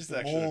it's just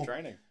extra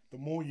training. The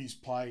more you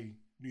play,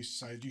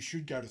 so you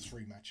should go to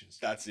 3 matches.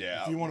 That's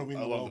If you want to win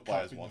the World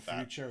Cup in the that.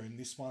 future, and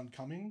this one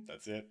coming,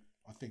 that's it.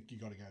 I think you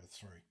got to go to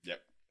 3.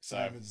 Yep.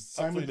 Same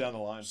with down the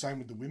line. Same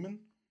with the women.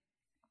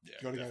 Yeah,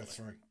 you got to go to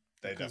 3.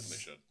 They definitely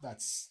should.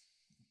 It's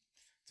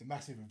a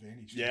massive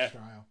advantage for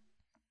Australia.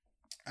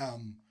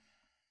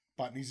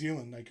 But New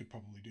Zealand, they could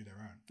probably do their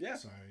own. Yeah.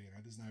 So,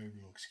 there's no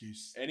real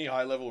excuse. Any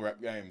high-level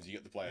rep games, you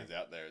get the players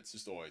out there. It's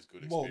just always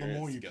good experience. Well, the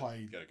more you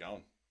play get it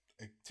going.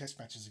 Test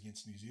matches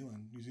against New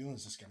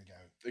Zealand's just going to go.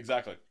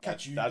 Exactly.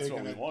 Catch you. That's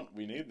what we want.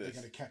 We need this.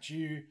 They're going to catch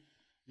you.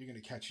 You're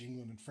going to catch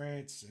England and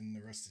France, and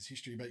the rest is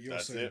history. But you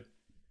also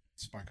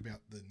spoke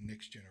about the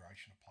next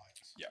generation of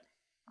players. Yeah.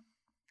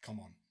 Come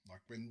on.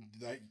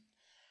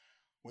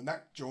 When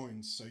that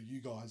joins, so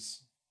you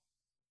guys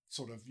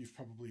you've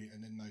probably,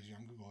 and then those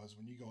younger guys,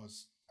 when you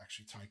guys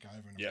actually take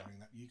over and running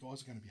that, you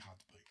guys are going to be hard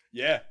to beat.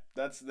 Yeah,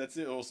 that's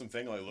the awesome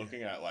thing.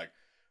 Looking at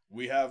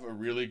we have a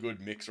really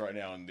good mix right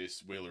now on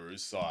this Wheelaroo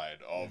side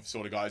of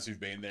sort of guys who've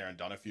been there and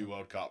done a few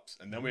World Cups,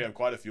 and then we have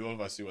quite a few of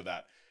us who are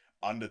that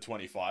under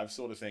 25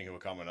 sort of thing who are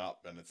coming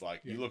up, and it's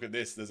you look at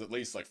this, there's at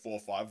least 4 or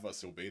 5 of us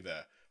who'll be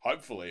there,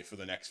 hopefully for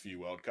the next few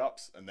World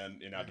Cups, and then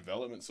in our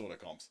development sort of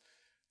comps.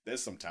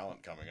 There's some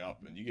talent coming up,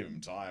 and you give them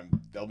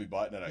time, they'll be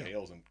biting at our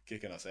heels and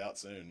kicking us out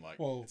soon.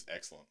 It's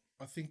excellent.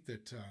 I think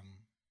that,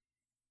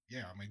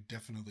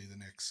 definitely the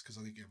next, because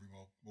I think every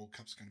World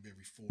Cup's going to be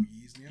every 4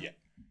 years now. Yeah.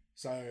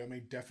 So,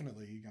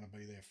 definitely you're going to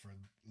be there for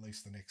at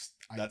least the next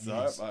 8 years.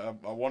 That's the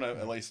hope. I want to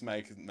at least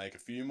make a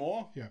few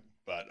more. Yeah.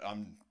 But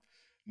I'm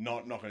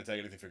not going to take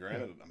anything for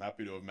granted. Yeah. I'm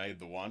happy to have made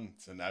the one.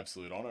 It's an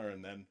absolute honour.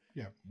 And then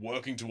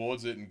working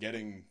towards it and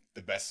getting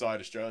the best side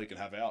Australia can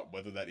have out,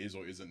 whether that is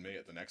or isn't me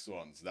at the next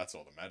ones, that's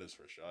all that matters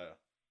for Australia.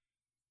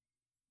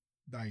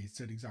 No, you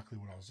said exactly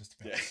what I was just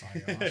about to say.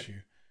 I asked you,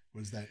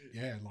 was that,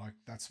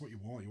 that's what you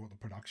want. You want the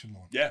production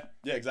line. Yeah,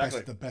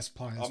 exactly. The best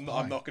players. I'm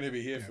not going to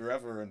be here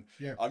forever. And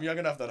I'm young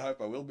enough that I hope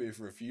I will be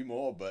for a few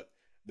more, but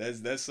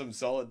there's some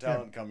solid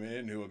talent coming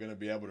in who are going to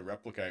be able to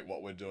replicate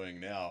what we're doing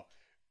now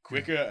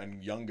quicker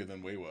and younger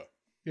than we were.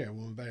 Yeah,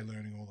 well, they're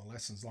learning all the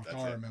lessons.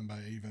 I remember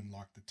even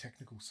the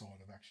technical side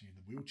of actually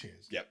the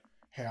wheelchairs. Yep.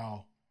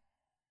 How,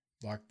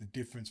 the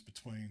difference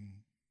between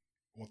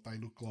what they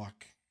look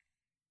like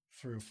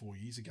 3 or 4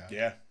 years ago.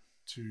 Yeah.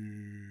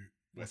 To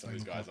where some of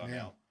these guys are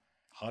now.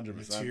 100%. The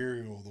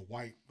material, the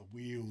weight, the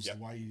wheels,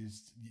 the way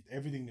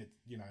everything that,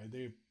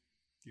 they're.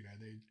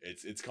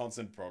 It's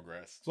constant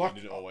progress. So you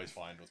need to always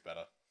find what's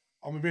better.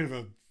 I'm a bit of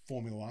a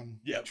Formula One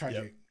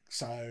tragic.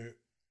 So,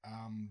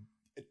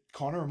 it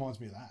kind of reminds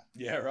me of that.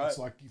 Yeah, right.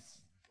 It's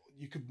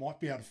you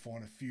might be able to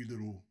find a few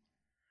little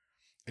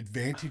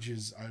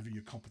advantages over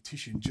your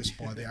competition just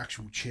by the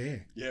actual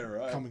chair. Yeah,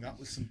 right. Coming up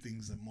with some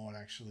things that might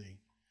actually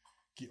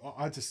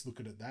I just look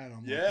at it that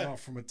I'm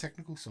from a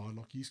technical side,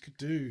 you could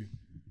do,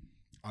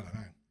 I don't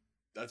know.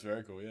 That's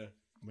very cool, yeah.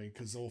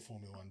 Because all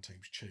Formula One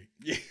teams cheat.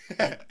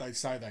 Yeah. They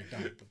say they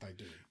don't, but they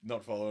do.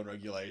 Not following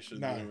regulations.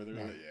 No, fair.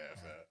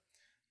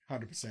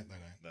 100% they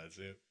don't. That's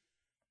it.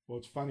 Well,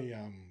 it's funny.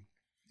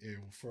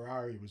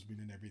 Ferrari was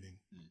winning everything,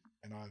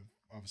 and I've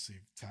obviously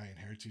Italian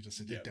heritage. I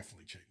said they're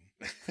definitely cheating.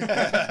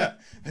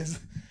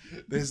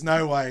 there's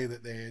no way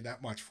that they're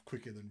that much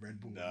quicker than Red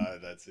Bull. No,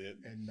 that's it.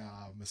 And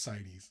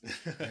Mercedes,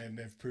 and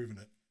they've proven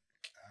it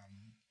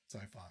so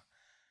far.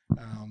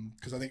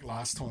 Because I think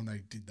last time they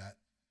did that,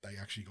 they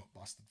actually got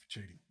busted for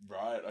cheating.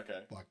 Right.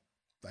 Okay.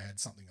 They had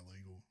something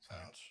illegal. So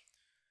ouch.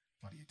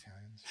 Bloody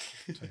Italians.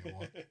 I'll tell you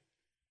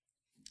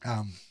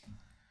what.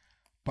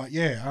 But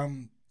yeah.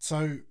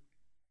 So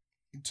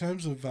in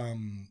terms of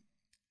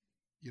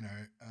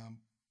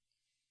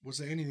was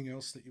there anything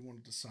else that you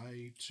wanted to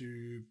say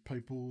to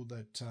people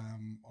that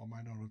I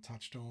may not have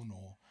touched on,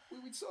 or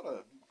we sort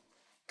of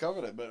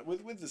covered it, but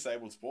with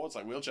disabled sports,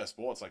 wheelchair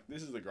sports,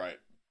 this is the great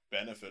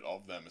benefit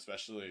of them,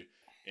 especially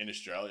in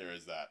Australia,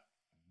 is that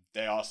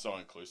they are so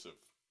inclusive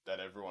that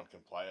everyone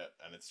can play it,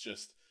 and it's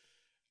just,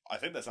 I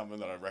think that's something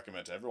that I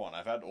recommend to everyone.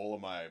 I've had all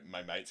of my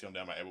mates come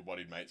down, my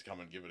able-bodied mates come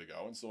and give it a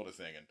go and sort of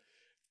thing, and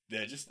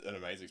they're just an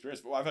amazing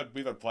experience. But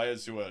we've had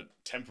players who are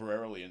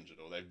temporarily injured,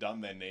 or they've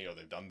done their knee, or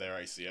they've done their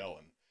ACL,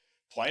 and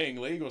playing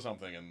league or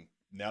something, and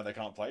now they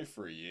can't play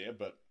for a year,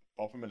 but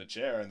pop them in a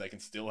chair and they can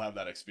still have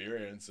that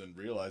experience and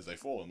realize they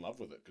fall in love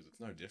with it, because it's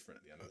no different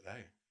at the end of the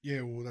day.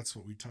 Yeah, well, that's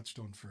what we touched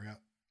on throughout,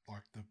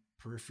 like the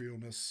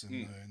peripheralness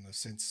and the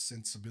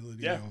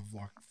sensibility of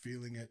like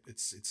feeling it.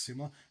 It's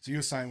similar. So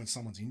you're saying when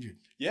someone's injured?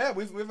 Yeah,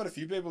 we've had a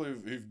few people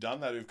who've done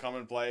that, who've come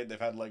and played. They've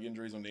had leg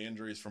injuries or knee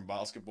injuries from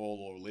basketball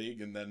or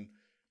league, and then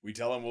we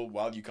tell them, well,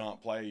 while you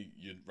can't play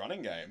your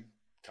running game,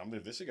 come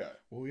live this a go.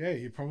 Well, yeah,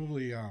 you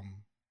probably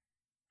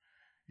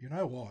you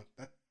know what,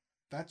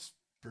 that's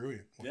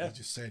brilliant what you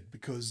just said,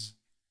 because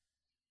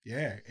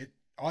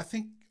I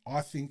think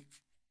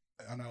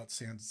I know it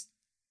sounds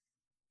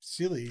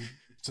silly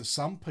to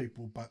some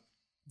people, but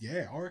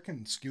I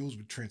reckon skills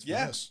would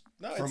transverse.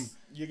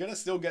 You're going to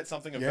still get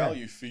something of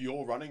value for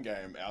your running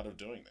game out of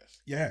doing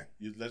this. Yeah.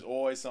 There's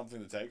always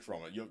something to take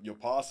from it. Your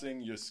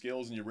passing, your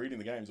skills, and your reading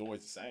the game is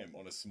always the same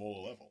on a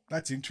smaller level.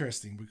 That's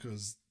interesting,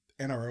 because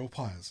NRL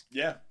players,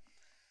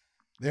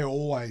 they're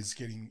always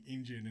getting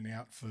injured and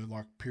out for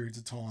like periods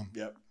of time.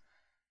 Yep.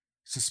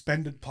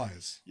 Suspended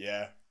players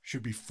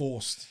should be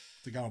forced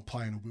to go and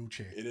play in a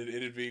wheelchair.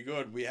 It'd be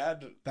good.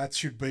 That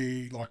should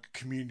be like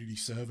community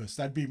service.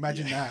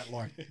 Imagine that,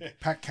 like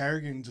Pat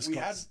Carrigan we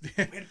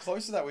had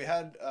close to that. We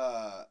had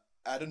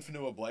Adam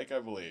Fanua-Blake, I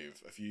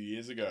believe, a few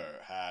years ago,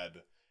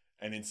 had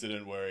an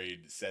incident where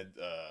he'd said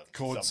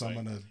called something.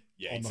 someone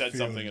He said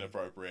something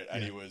inappropriate,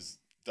 and he was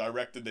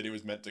directed that he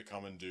was meant to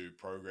come and do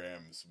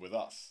programs with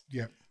us.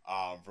 Yep.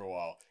 For a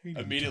while.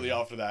 Immediately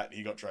after that,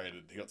 he got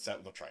traded. He got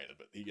not traded,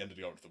 but he ended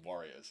up going to the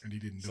Warriors. And he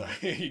didn't do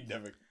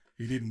it.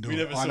 He didn't do it. We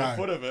never saw a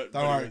foot of it.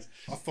 Don't worry.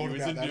 I thought he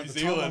was about in that New at the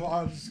Zealand. time.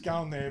 I was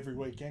going there every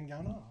weekend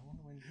going, I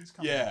wonder when he's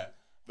coming. Yeah.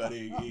 But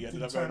he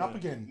ended up turn going up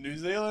again. New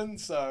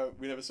Zealand, so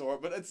we never saw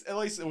it. But at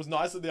least it was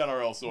nice that the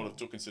NRL sort of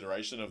took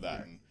consideration of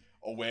that and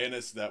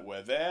awareness that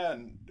we're there,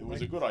 and it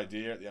was a good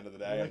idea at the end of the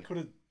day.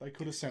 They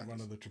could have sent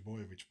one of the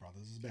Trebojevic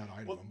brothers. There's about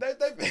 8 of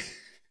them.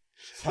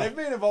 They've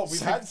been involved. We've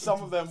had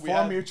some of them.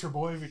 Find me a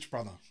Trebojevic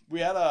brother.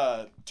 We had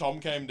Tom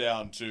came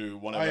down to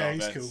one of our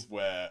events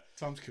where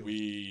Tom's cool.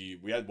 We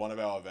had one of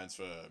our events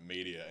for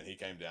media, and he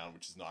came down,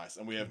 which is nice.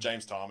 And we have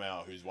James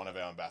Tarmow, who's one of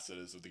our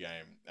ambassadors of the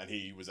game, and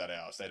he was at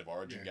our State of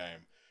Origin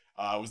game.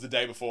 It was the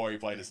day before he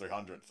played his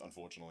 300th,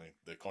 unfortunately.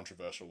 The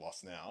controversial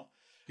loss now.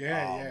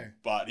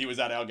 But he was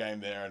at our game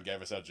there and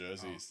gave us our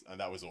jerseys,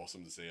 and that was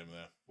awesome to see him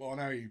there. Well, I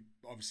know he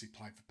obviously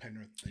played for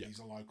Penrith, but he's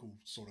a local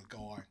sort of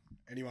guy.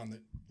 Anyone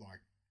that,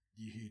 like,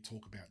 you hear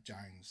talk about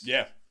James,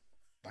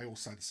 they all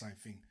say the same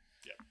thing.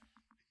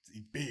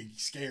 He's big,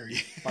 scary,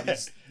 but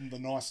he's the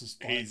nicest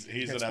guy. He's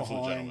an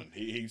absolute gentleman.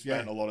 He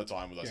spent a lot of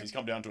time with us. He's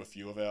come down to a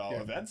few of our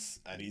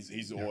events, and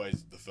he's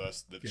always the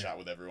first to chat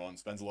with everyone,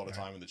 spends a lot of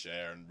time in the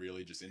chair, and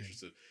really just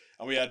interested.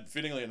 And we had,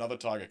 fittingly, another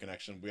Tiger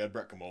connection. We had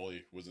Brett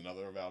Kamali, was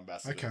another of our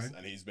ambassadors,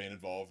 and he's been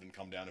involved and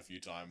come down a few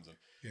times.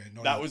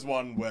 And that was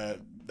one where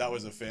that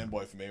was a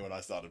fanboy for me when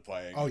I started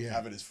playing.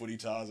 Having his footy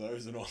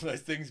Tarzos and all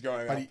those things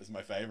growing up is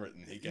my favourite,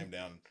 and he came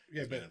down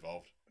and been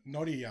involved.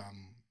 Noddy,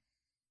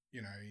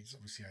 he's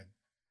obviously had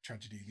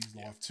tragedy in his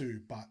life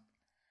too, but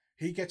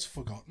he gets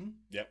forgotten.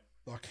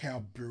 Like how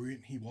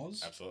brilliant he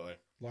was. Absolutely.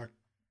 Like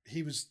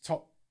he was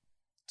top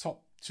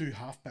 2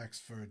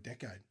 halfbacks for a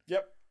decade.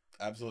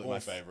 Absolutely my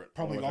favourite.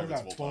 Probably longer,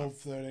 12,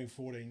 13,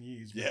 14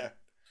 years.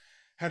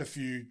 Had a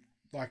few,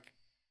 like,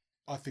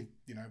 I think,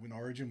 when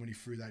Origin, when he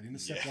threw that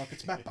intercept, like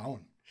it's Matt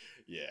Bowen.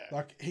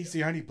 Like he's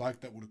the only bloke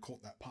that would have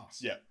caught that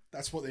pass.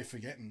 That's what they're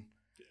forgetting.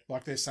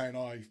 Like they're saying,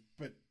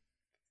 but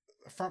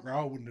a front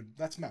row wouldn't have.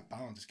 That's Matt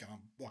Bowen just going,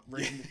 like,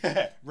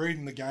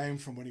 reading the game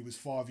from when he was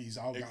 5 years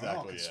old, going,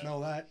 I can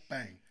smell that,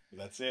 bang.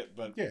 That's it.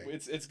 But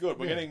it's good.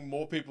 We're getting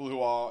more people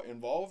who are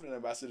involved and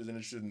ambassadors and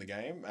interested in the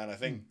game, and I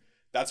think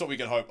that's what we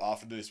can hope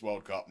after this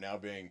World Cup now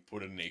being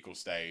put at an equal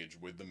stage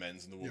with the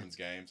men's and the women's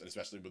games, and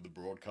especially with the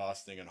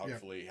broadcasting, and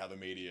hopefully how the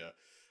media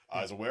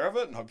is aware of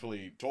it and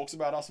hopefully talks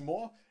about us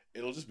more.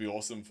 It'll just be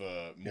awesome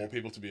for more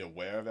people to be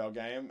aware of our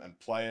game, and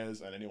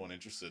players and anyone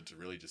interested to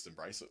really just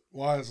embrace it.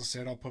 Well, as I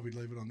said, I'll probably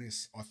leave it on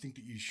this. I think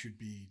that you should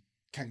be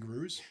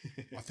kangaroos.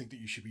 I think that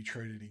you should be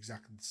treated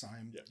exactly the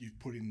same. You've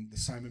put in the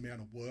same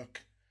amount of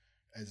work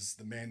as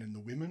the men and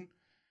the women,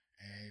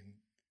 and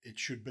it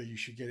should be, you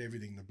should get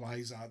everything, the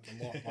blazer,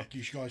 the lot, like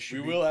you guys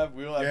should. We will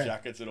have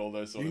jackets and all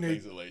those sort of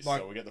things at least,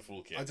 so we get the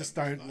full kit. I just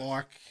don't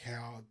like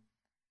how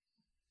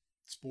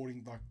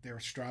sporting, like they're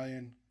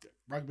Australian.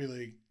 Rugby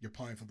league, you're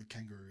playing for the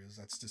Kangaroos.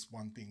 That's just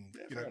one thing.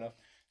 Fair enough.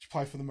 Did you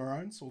play for the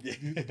Maroons or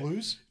the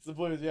Blues? It's the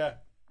Blues, yeah.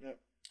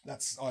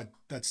 That's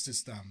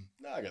just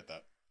No, I get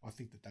that. I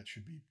think that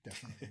should be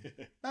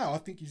definitely. No, I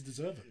think you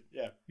deserve it.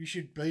 Yeah. You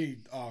should be,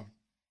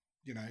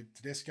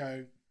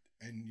 Tedesco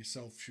and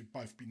yourself should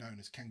both be known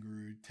as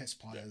Kangaroo Test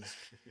players,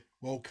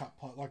 World Cup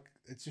players. Like,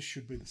 it just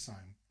should be the same.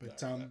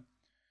 But all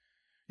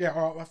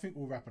right, I think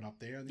we'll wrap it up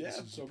there. I think this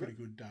is a pretty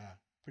good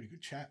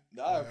chat.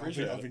 No, I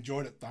appreciate it. I've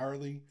enjoyed it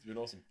thoroughly. It's been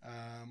awesome.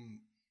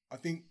 I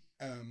think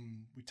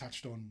we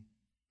touched on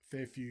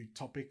fair few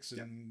topics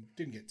and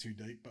didn't get too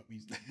deep, but we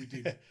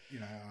did, you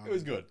know. It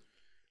was good.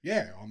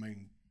 Yeah, I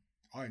mean,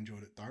 I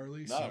enjoyed it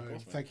thoroughly. No, so of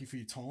course, man. thank you for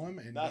your time.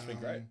 And No, it's been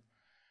great.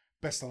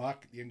 best of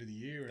luck at the end of the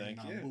year. Thank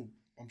and, you.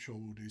 I'm sure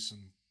we'll do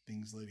some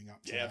things leading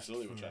up to Yeah, that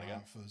absolutely. for, We'll chat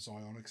again. for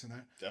ZYONX and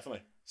that.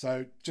 Definitely.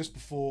 So just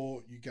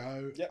before you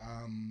go, Yep.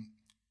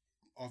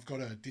 I've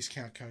got a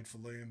discount code for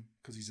Liam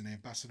because he's an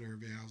ambassador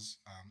of ours.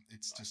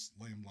 It's just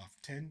Liam Luff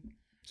 10.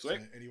 Sweet.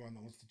 So anyone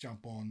that wants to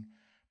jump on,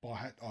 buy a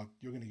hat. Oh,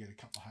 you're going to get a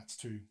couple of hats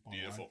too. By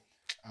Beautiful.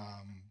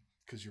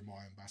 Because you're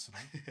my ambassador.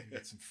 You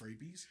get some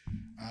freebies.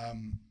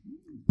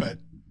 But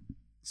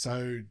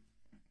so,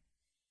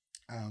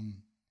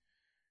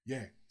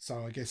 yeah.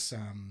 So I guess,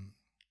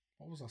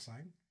 what was I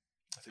saying?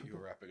 I think you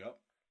were wrapping up.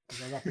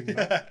 Was I wrapping it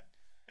up?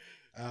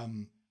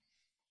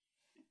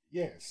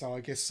 Yeah. So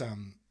I guess,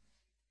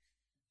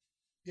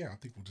 yeah, I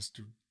think we'll just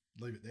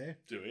leave it there.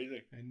 Too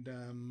easy.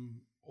 And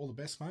all the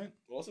best, mate.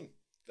 Awesome.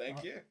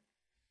 Thank you.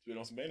 It's been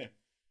awesome being here.